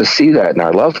we start to see that in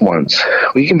our loved ones,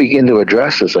 we can begin to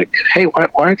address this, like, hey, why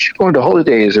aren't you going to holy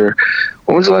days? Or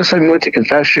when was the last time you went to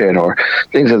confession? Or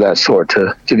things of that sort,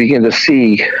 to begin to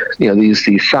see,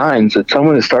 these signs that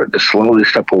someone is starting to slowly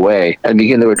step away and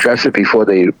begin to address it before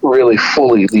they really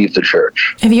fully leave the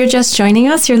church. If you're just joining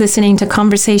us, you're listening to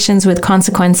Conversations with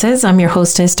Consequences. I'm your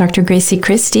hostess, Dr. Gracie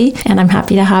Christie, and I'm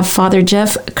happy to have Father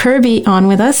Jeff Kirby on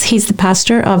with us. He's the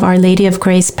pastor of Our Lady of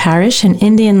Grace Parish in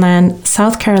Indian Land,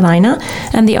 South Carolina,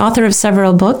 and the author of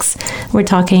several books. We're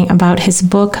talking about his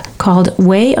book called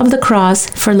Way of the Cross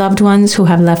for Loved Ones Who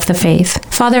Have Left the Faith.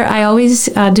 Father, I always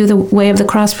do the Way of the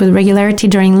Cross with regularity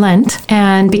during Lent,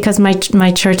 and because my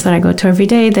church that I go to every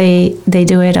day, they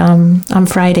do it on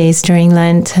Fridays during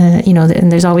Lent,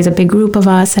 and there's always a big group of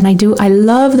us, and I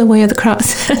love the Way of the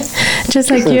Cross,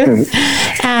 just like you.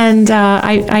 And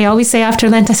I always say after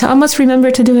Lent, I say, I must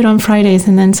remember to do it on Fridays,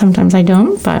 and then sometimes I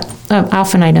don't, but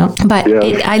often I don't. But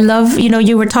yeah. I love,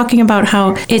 you were talking about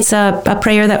how it's a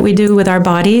prayer that we do with our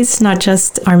bodies, not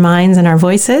just our minds and our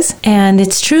voices. And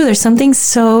it's true, there's something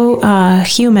so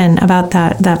human about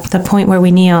that the point where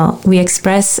we kneel, we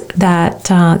express that,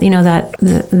 that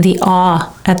the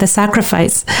awe at the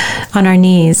sacrifice on our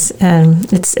knees.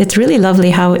 It's really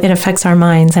lovely how it affects our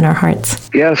minds and our hearts.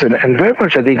 Yes, and very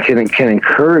much I think can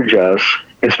encourage us,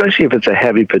 especially if it's a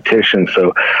heavy petition.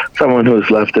 So someone who has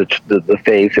left the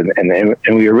faith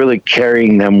and we are really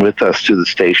carrying them with us to the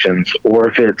stations, or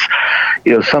if it's,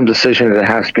 some decision that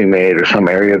has to be made or some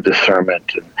area of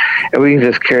discernment, and we can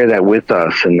just carry that with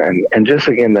us. And just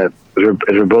again, that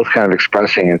as we're both kind of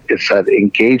expressing, it's that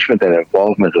engagement and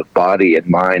involvement of body and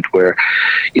mind where,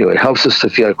 it helps us to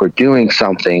feel like we're doing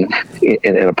something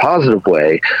in a positive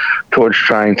way towards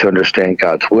trying to understand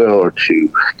God's will or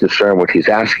to discern what He's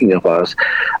asking of us.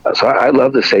 So I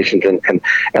love the stations,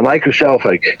 and like yourself,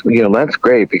 Lent's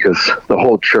great because the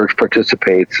whole church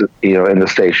participates, in the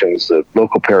stations. The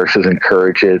local parishes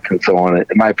encourage it, and so on. And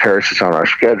my parish is on our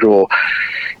schedule.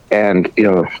 And,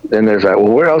 then there's that,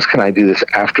 well, where else can I do this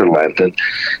after Lent?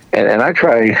 And I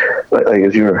try, like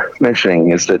as you were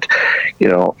mentioning, is that,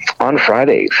 on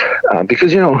Fridays,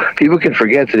 because, people can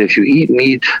forget that if you eat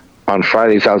meat on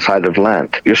Fridays outside of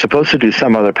Lent, you're supposed to do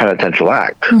some other penitential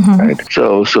act, right?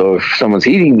 So if someone's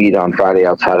eating meat on Friday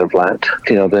outside of Lent,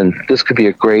 then this could be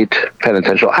a great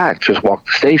penitential act. Just walk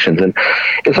the stations. And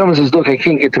if someone says, look, I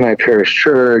can't get to my parish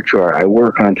church, or I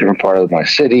work on a different part of my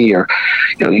city, or,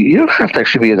 you don't have to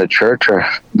actually be in the church or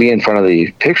be in front of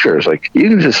the pictures. Like, you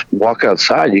can just walk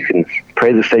outside. You can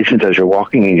pray the stations as you're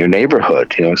walking in your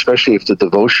neighborhood, especially if the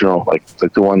devotional, like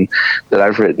the one that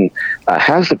I've written,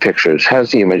 has the pictures,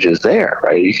 has the images there,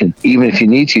 right? You can, even if you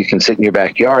need to, you can sit in your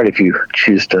backyard if you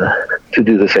choose to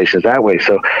do the stations that way.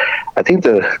 So I think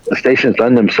the stations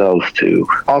lend themselves to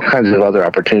all kinds of other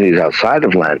opportunities outside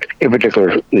of Lent, in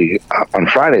particularly on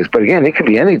Fridays. But again, it could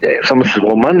be any day. If someone says,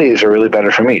 well, Mondays are really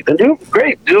better for me, then do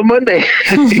a Monday.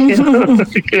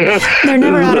 They're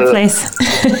never out of place.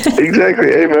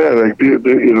 Exactly. Amen. Like, do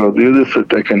this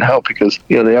that can help, because,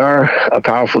 they are a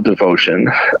powerful devotion.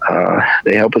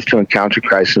 They help us to encounter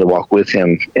Christ and to walk with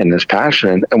him in this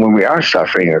passion. And when we are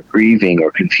suffering or grieving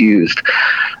or confused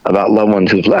about loved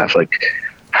ones who've left, like,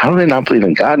 how do they not believe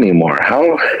in God anymore?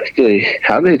 How do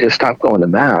they just stop going to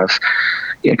Mass?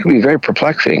 It can be very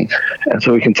perplexing. And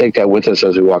so we can take that with us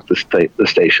as we walk the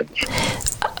stations.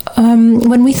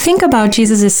 When we think about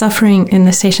Jesus' suffering in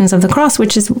the Stations of the Cross,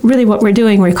 which is really what we're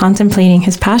doing, we're contemplating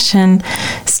his passion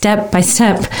step by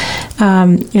step,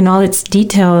 in all its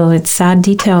detail, its sad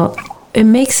detail. It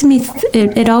makes me,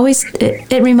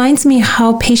 it reminds me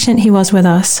how patient he was with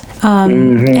us.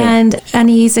 And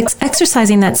he's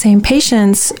exercising that same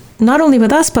patience, not only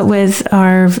with us, but with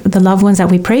the loved ones that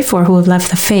we pray for who have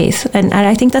left the faith. And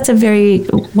I think that's a very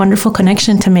wonderful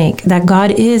connection to make, that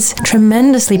God is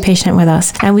tremendously patient with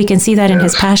us. And we can see that in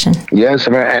his passion. Yes,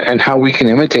 and how we can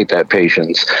imitate that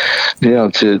patience,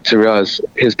 to realize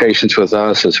his patience with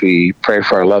us as we pray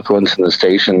for our loved ones in the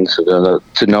stations,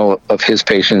 to know of his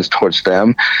patience towards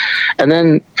them. And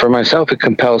then for myself, it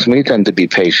compels me then to be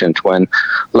patient when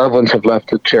loved ones have left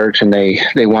the church and they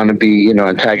want to be,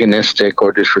 antagonistic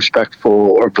or disrespectful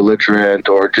or belligerent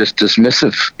or just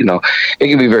dismissive. It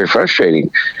can be very frustrating.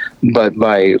 But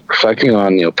by reflecting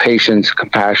on, patience,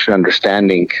 compassion,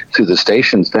 understanding through the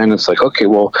stations, then it's like, okay,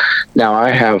 well, now I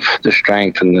have the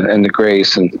strength and the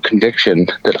grace and conviction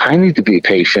that I need to be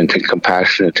patient and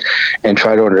compassionate and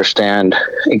try to understand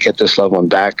and get this loved one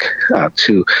back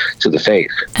to the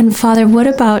faith. And Father, what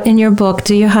about in your book?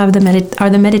 Do you have are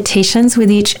the meditations with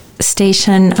each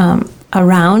station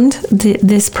around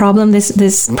this problem,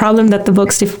 this problem that the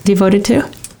book's devoted to?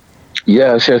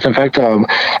 Yes. In fact,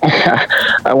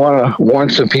 I want to warn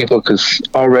some people, because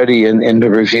already in the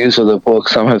reviews of the book,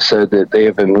 some have said that they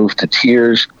have been moved to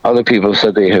tears. Other people have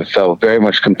said they have felt very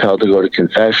much compelled to go to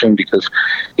confession, because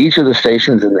each of the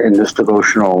stations in this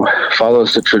devotional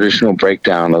follows the traditional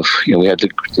breakdown of, we had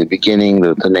the beginning,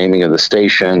 the naming of the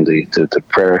station, the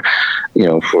prayer,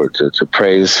 to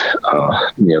praise,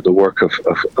 the work of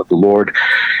the Lord.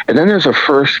 And then there's a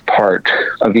first part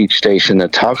of each station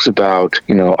that talks about,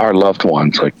 our loved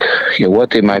ones, like,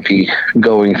 what they might be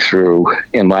going through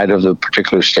in light of the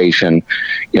particular station.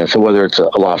 So whether it's a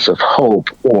loss of hope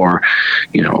or,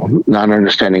 not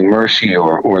understanding mercy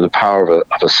or the power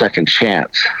of a second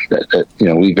chance that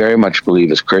we very much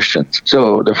believe as Christians.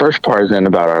 So the first part is then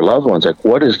about our loved ones, like,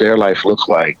 what does their life look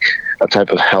like? A type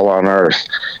of hell on earth,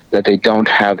 that they don't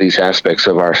have these aspects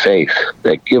of our faith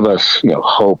that give us,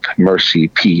 hope, mercy,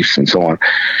 peace, and so on.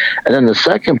 And then the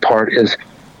second part is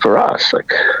for us,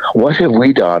 like, what have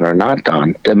we done or not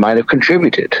done that might have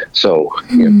contributed? So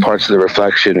parts of the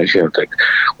reflection is, like,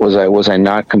 was I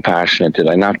not compassionate? Did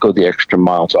I not go the extra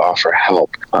mile to offer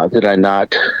help? Did I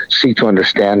not seek to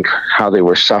understand how they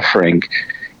were suffering?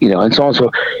 And so on.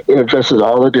 So it addresses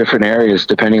all the different areas,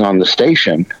 depending on the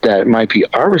station, that might be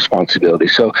our responsibility.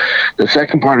 So the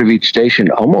second part of each station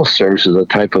almost serves as a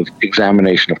type of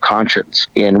examination of conscience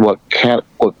in what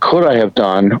could I have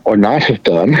done or not have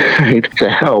done, right,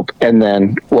 to help, and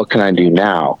then what can I do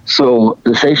now? So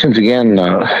the stations, again,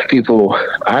 people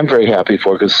I'm very happy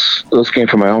for, because those came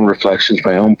from my own reflections,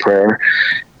 my own prayer,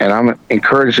 and I'm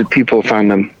encouraged that people find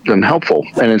them helpful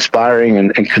and inspiring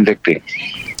and convicting.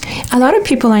 A lot of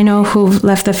people I know who've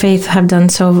left the faith have done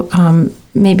so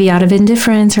maybe out of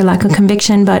indifference or lack of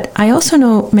conviction, but I also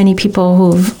know many people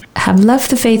who have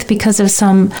left the faith because of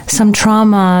some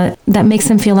trauma that makes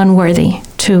them feel unworthy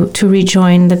to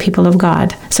rejoin the people of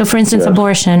God. So, for instance,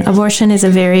 abortion. Abortion is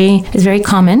very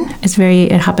common.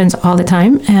 It happens all the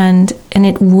time, and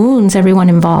it wounds everyone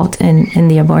involved in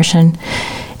the abortion.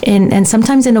 And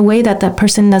sometimes in a way that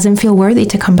person doesn't feel worthy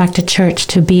to come back to church,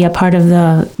 to be a part of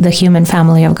the human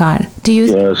family of God.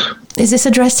 Is this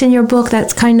addressed in your book?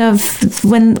 That's kind of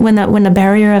when the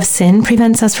barrier of sin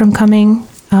prevents us from coming,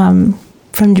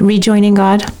 from rejoining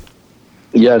God?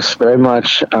 Yes, very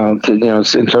much. In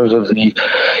terms of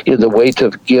the weight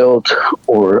of guilt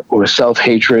or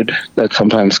self-hatred that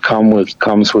sometimes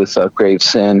comes with grave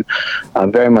sin,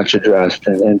 very much addressed,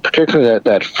 and particularly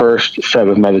that first set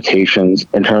of meditations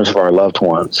in terms of our loved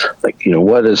ones. Like,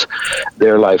 what does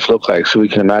their life look like? So we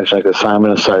can imagine like a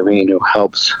Simon of Cyrene who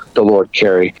helps the Lord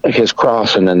carry his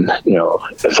cross, and then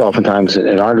it's oftentimes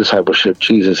in our discipleship,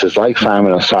 Jesus is like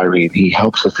Simon of Cyrene. He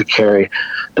helps us to carry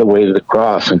the weight of the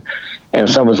cross, and if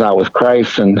someone's not with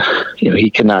Christ, and he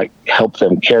cannot help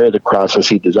them carry the cross as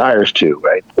he desires to,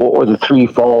 right? Or the 3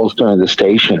 falls during the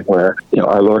station where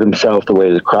our Lord Himself, the way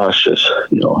of the cross, just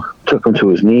took him to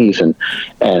his knees, and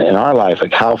in our life,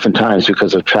 like how oftentimes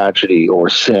because of tragedy or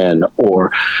sin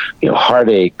or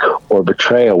heartache or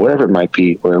betrayal, whatever it might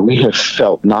be, where we have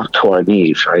felt knocked to our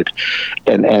knees, right,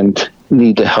 and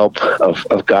need the help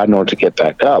of God in order to get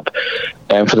back up.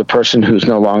 And for the person who's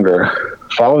no longer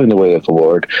following the way of the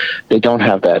Lord, they don't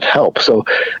have that help. So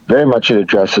very much it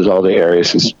addresses all the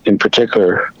areas, in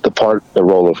particular the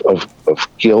role of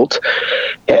guilt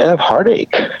and of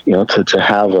heartache, to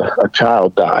have a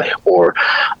child die, or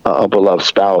a beloved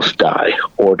spouse die,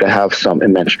 or to have some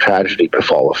immense tragedy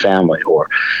befall a family, or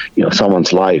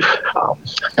someone's life.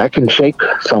 That can shake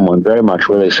someone very much,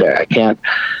 where they say, I can't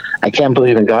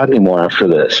believe in God anymore after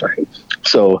this, right?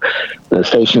 So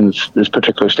this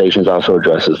particular stations also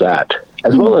addresses that.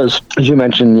 As well as you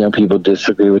mentioned, people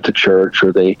disagree with the church,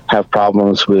 or they have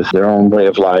problems with their own way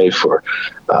of life, or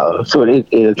so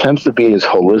it attempts to be as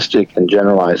holistic and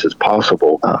generalized as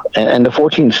possible. And the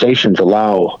 14 stations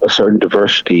allow a certain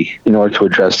diversity in order to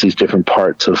address these different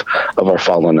parts of our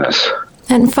fallenness.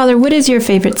 And Father, what is your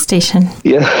favorite station?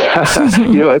 Yeah, I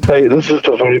tell you, this is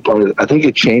the funny part. I think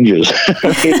it changes.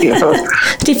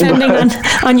 Depending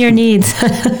on your needs.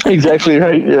 Exactly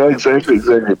right. Yeah, exactly.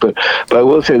 But I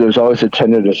will say there's always a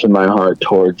tenderness in my heart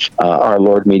towards our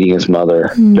Lord meeting His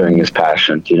mother during His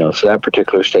passion. So that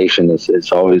particular station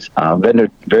is always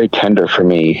been very tender for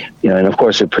me. And of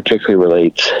course it particularly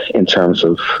relates in terms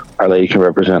of Our Lady can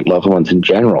represent loved ones in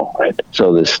general, right?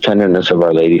 So this tenderness of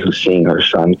Our Lady who's seeing her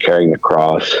son carrying the cross,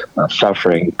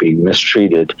 suffering, being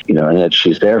mistreated, and that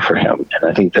she's there for him. And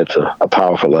I think that's a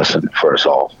powerful lesson for us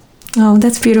all. Oh,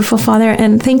 that's beautiful, Father.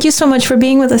 And thank you so much for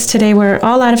being with us today. We're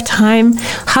all out of time.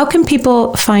 How can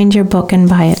people find your book and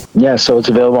buy it? Yeah, so it's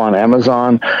available on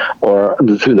Amazon, or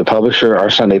through the publisher,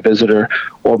 Our Sunday Visitor,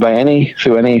 or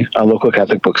through any local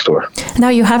Catholic bookstore. Now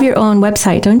you have your own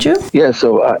website, don't you? Yeah,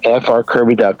 so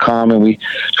frkirby.com, and we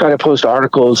try to post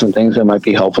articles and things that might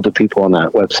be helpful to people on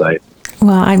that website.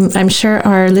 Well, I'm sure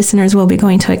our listeners will be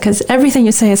going to it, because everything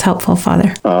you say is helpful,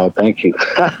 Father. Oh, thank you.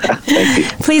 Thank you.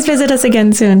 Please visit us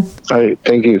again soon. All right,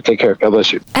 thank you. Take care. God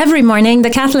bless you. Every morning, the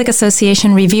Catholic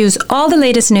Association reviews all the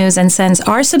latest news and sends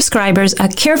our subscribers a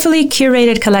carefully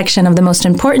curated collection of the most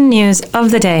important news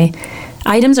of the day.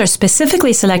 Items are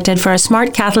specifically selected for a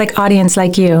smart Catholic audience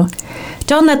like you.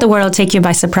 Don't let the world take you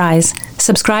by surprise.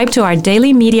 Subscribe to our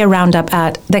daily media roundup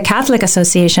at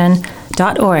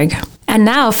thecatholicAssociation.org. And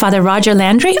now, Father Roger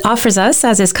Landry offers us,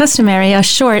 as is customary, a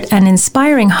short and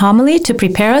inspiring homily to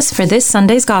prepare us for this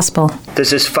Sunday's Gospel.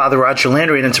 This is Father Roger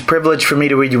Landry, and it's a privilege for me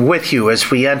to read with you as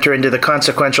we enter into the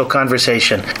consequential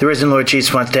conversation the risen Lord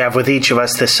Jesus wants to have with each of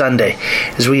us this Sunday,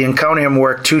 as we encounter Him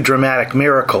work 2 dramatic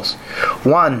miracles.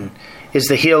 One is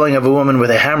the healing of a woman with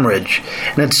a hemorrhage,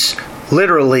 and it's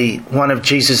literally one of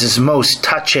Jesus' most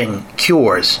touching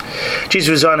cures. Jesus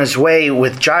was on his way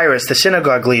with Jairus, the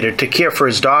synagogue leader, to care for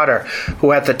his daughter,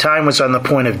 who at the time was on the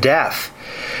point of death.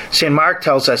 St. Mark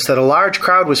tells us that a large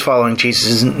crowd was following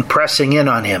Jesus and pressing in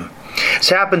on him. As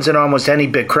happens in almost any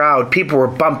big crowd, people were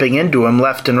bumping into him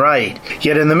left and right.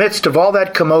 Yet in the midst of all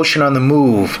that commotion on the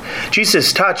move, Jesus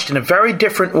is touched in a very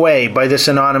different way by this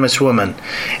anonymous woman.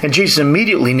 And Jesus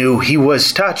immediately knew he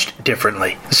was touched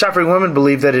differently. The suffering woman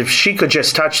believed that if she could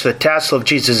just touch the tassel of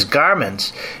Jesus'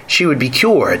 garments, she would be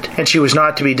cured, and she was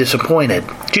not to be disappointed.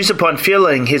 Jesus, upon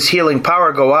feeling his healing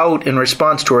power go out in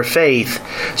response to her faith,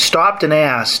 stopped and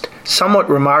asked, somewhat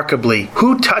remarkably,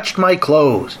 "Who touched my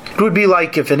clothes?" It would be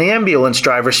like if an ambulance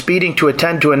driver speeding to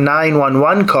attend to a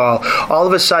 911 call all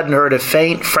of a sudden heard a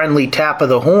faint, friendly tap of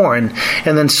the horn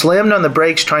and then slammed on the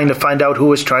brakes trying to find out who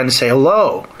was trying to say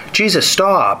hello. Jesus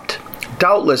stopped,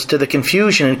 doubtless to the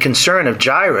confusion and concern of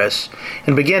Jairus,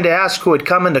 and began to ask who had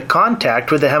come into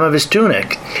contact with the hem of his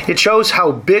tunic. It shows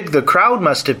how big the crowd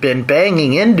must have been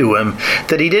banging into him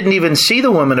that he didn't even see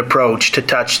the woman approach to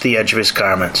touch the edge of his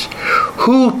garments.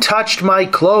 "Who touched my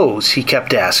clothes?" he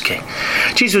kept asking.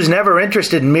 Jesus was never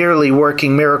interested in merely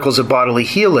working miracles of bodily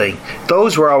healing.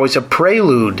 Those were always a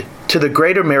prelude to the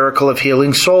greater miracle of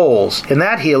healing souls. And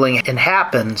that healing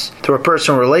happens through a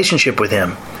personal relationship with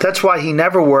him. That's why he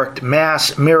never worked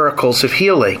mass miracles of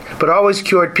healing, but always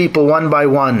cured people one by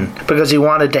one, because he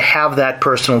wanted to have that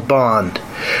personal bond.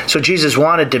 So Jesus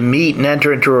wanted to meet and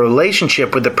enter into a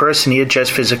relationship with the person he had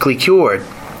just physically cured.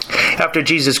 After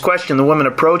Jesus' question, the woman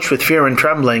approached with fear and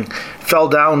trembling, fell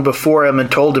down before him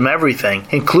and told him everything,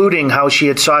 including how she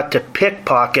had sought to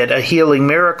pickpocket a healing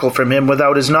miracle from him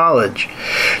without his knowledge.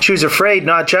 She was afraid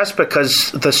not just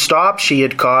because the stop she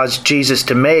had caused Jesus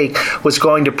to make was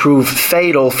going to prove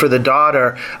fatal for the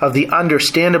daughter of the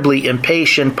understandably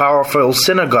impatient, powerful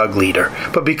synagogue leader,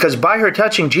 but because by her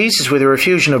touching Jesus with her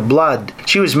effusion of blood,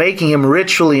 she was making him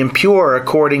ritually impure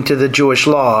according to the Jewish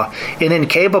law and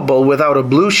incapable without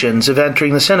ablutions of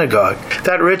entering the synagogue.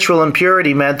 That ritual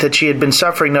impurity meant that she had been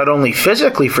suffering not only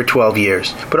physically for 12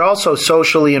 years, but also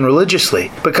socially and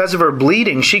religiously. Because of her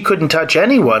bleeding, she couldn't touch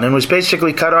anyone and was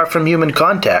basically cut off from human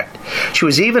contact. She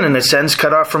was even, in a sense,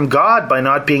 cut off from God by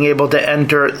not being able to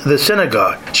enter the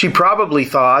synagogue. She probably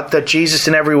thought that Jesus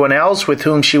and everyone else with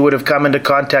whom she would have come into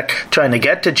contact trying to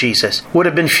get to Jesus would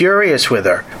have been furious with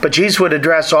her. But Jesus would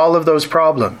address all of those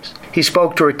problems. He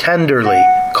spoke to her tenderly,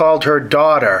 called her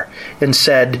daughter, and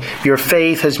said, "Your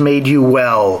faith has made you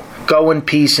well. Go in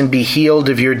peace and be healed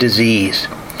of your disease."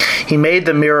 He made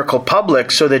the miracle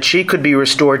public so that she could be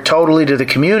restored totally to the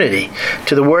community,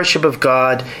 to the worship of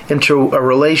God, and to a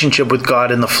relationship with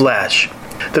God in the flesh.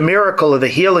 The miracle of the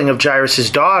healing of Jairus'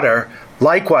 daughter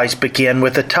likewise began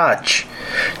with a touch.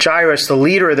 Jairus, the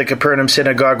leader of the Capernaum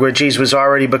synagogue where Jesus was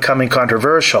already becoming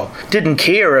controversial, didn't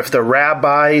care if the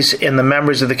rabbis and the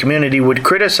members of the community would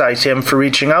criticize him for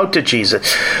reaching out to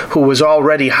Jesus, who was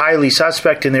already highly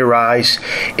suspect in their eyes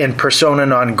and persona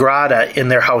non grata in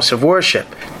their house of worship.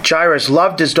 Jairus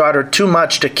loved his daughter too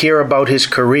much to care about his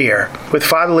career. With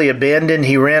fatherly abandon,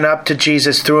 he ran up to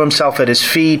Jesus, threw himself at his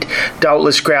feet,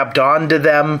 doubtless grabbed onto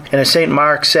them, and as St.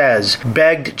 Mark says,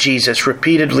 begged Jesus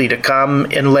repeatedly to come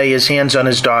and lay his hands on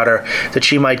his daughter that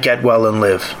she might get well and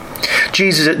live.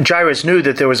 Jairus knew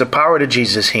that there was a power to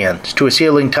Jesus' hands, to his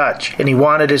healing touch, and he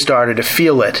wanted his daughter to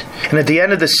feel it. And at the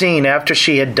end of the scene, after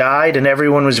she had died and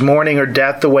everyone was mourning her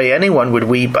death the way anyone would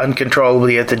weep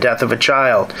uncontrollably at the death of a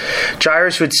child,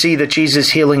 Jairus would see that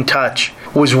Jesus' healing touch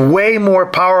was way more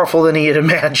powerful than he had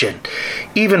imagined,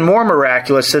 even more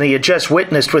miraculous than he had just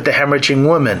witnessed with the hemorrhaging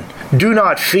woman. "Do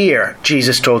not fear,"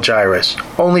 Jesus told Jairus.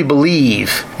 "Only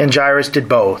believe." And Jairus did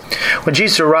both. When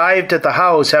Jesus arrived at the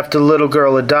house after the little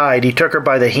girl had died, he took her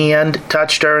by the hand,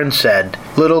 touched her, and said,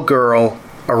 "Little girl,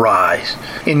 arise."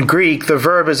 In Greek, the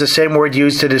verb is the same word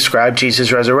used to describe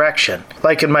Jesus' resurrection.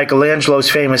 Like in Michelangelo's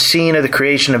famous scene of the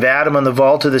creation of Adam on the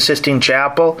vault of the Sistine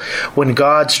Chapel, when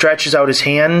God stretches out his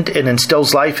hand and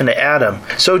instills life into Adam,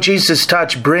 so Jesus'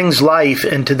 touch brings life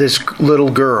into this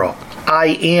little girl.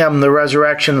 "I am the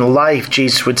resurrection and the life,"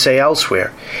 Jesus would say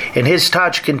elsewhere. And his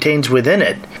touch contains within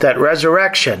it that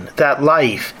resurrection, that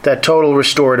life, that total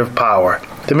restorative power.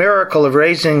 The miracle of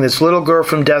raising this little girl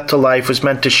from death to life was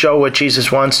meant to show what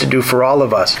Jesus wants to do for all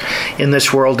of us in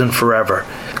this world and forever.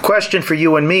 The question for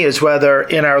you and me is whether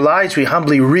in our lives we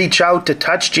humbly reach out to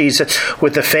touch Jesus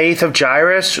with the faith of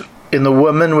Jairus in the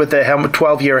woman with the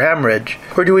 12-year hemorrhage,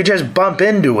 or do we just bump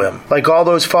into him like all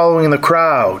those following the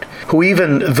crowd, who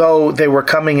even though they were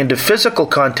coming into physical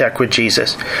contact with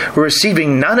Jesus, were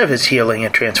receiving none of his healing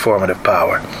and transformative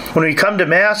power? When we come to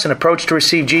Mass and approach to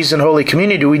receive Jesus in Holy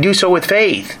Communion, do we do so with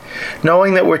faith,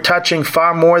 knowing that we're touching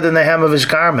far more than the hem of his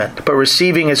garment, but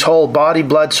receiving his whole body,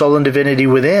 blood, soul, and divinity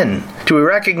within? Do we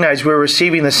recognize we're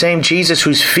receiving the same Jesus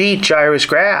whose feet Jairus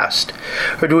grasped,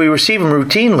 or do we receive him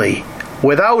routinely,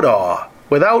 without awe,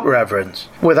 without reverence,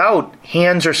 without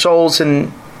hands or souls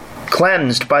and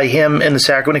cleansed by him in the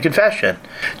sacrament of confession?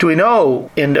 Do we know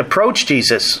and approach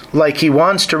Jesus like he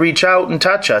wants to reach out and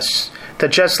touch us? That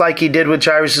just like he did with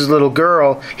Jairus' little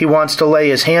girl, he wants to lay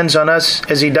his hands on us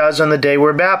as he does on the day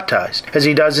we're baptized, as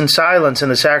he does in silence in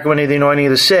the sacrament of the anointing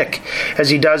of the sick,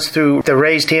 as he does through the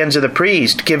raised hands of the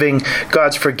priest, giving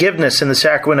God's forgiveness in the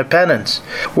sacrament of penance,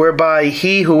 whereby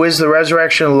he who is the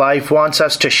resurrection of life wants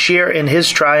us to share in his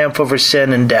triumph over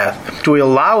sin and death. Do we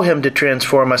allow him to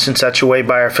transform us in such a way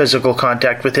by our physical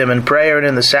contact with him in prayer and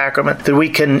in the sacrament that we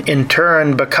can in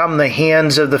turn become the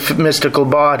hands of the mystical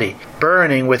body,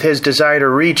 burning with his desire to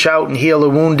reach out and heal a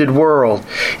wounded world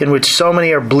in which so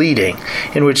many are bleeding,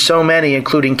 in which so many,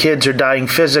 including kids, are dying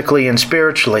physically and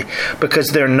spiritually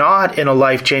because they're not in a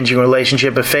life-changing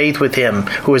relationship of faith with him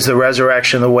who is the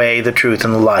resurrection, the way, the truth,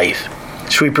 and the life?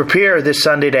 So we prepare this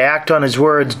Sunday to act on his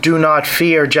words, "Do not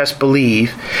fear, just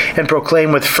believe," and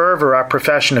proclaim with fervor our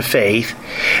profession of faith,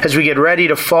 as we get ready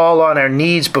to fall on our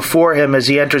knees before him as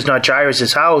he enters not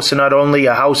Jairus' house, and not only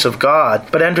a house of God,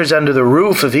 but enters under the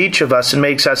roof of each of us and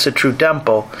makes us a true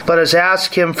temple. Let us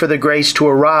ask him for the grace to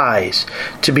arise,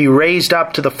 to be raised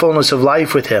up to the fullness of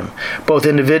life with him, both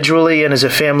individually and as a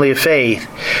family of faith,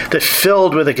 that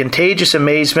filled with a contagious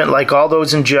amazement like all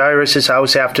those in Jairus'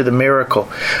 house after the miracle,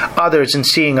 others in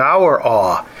seeing our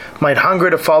awe might hunger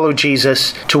to follow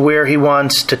Jesus to where he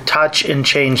wants to touch and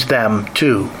change them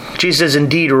too. Jesus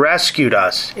indeed rescued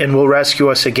us and will rescue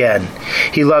us again.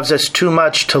 He loves us too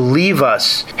much to leave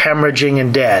us hemorrhaging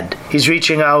and dead. He's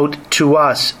reaching out to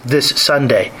us this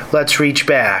Sunday. Let's reach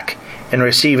back and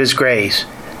receive his grace,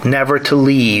 never to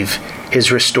leave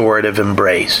his restorative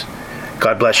embrace.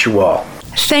 God bless you all.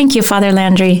 Thank you, Father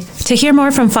Landry. To hear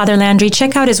more from Father Landry,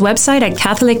 check out his website at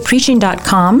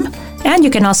catholicpreaching.com, and you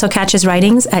can also catch his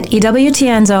writings at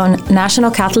EWTN's own National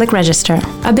Catholic Register.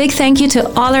 A big thank you to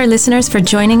all our listeners for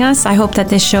joining us. I hope that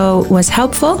this show was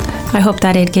helpful. I hope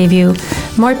that it gave you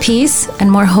more peace and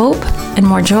more hope and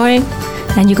more joy,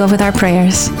 and you go with our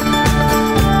prayers.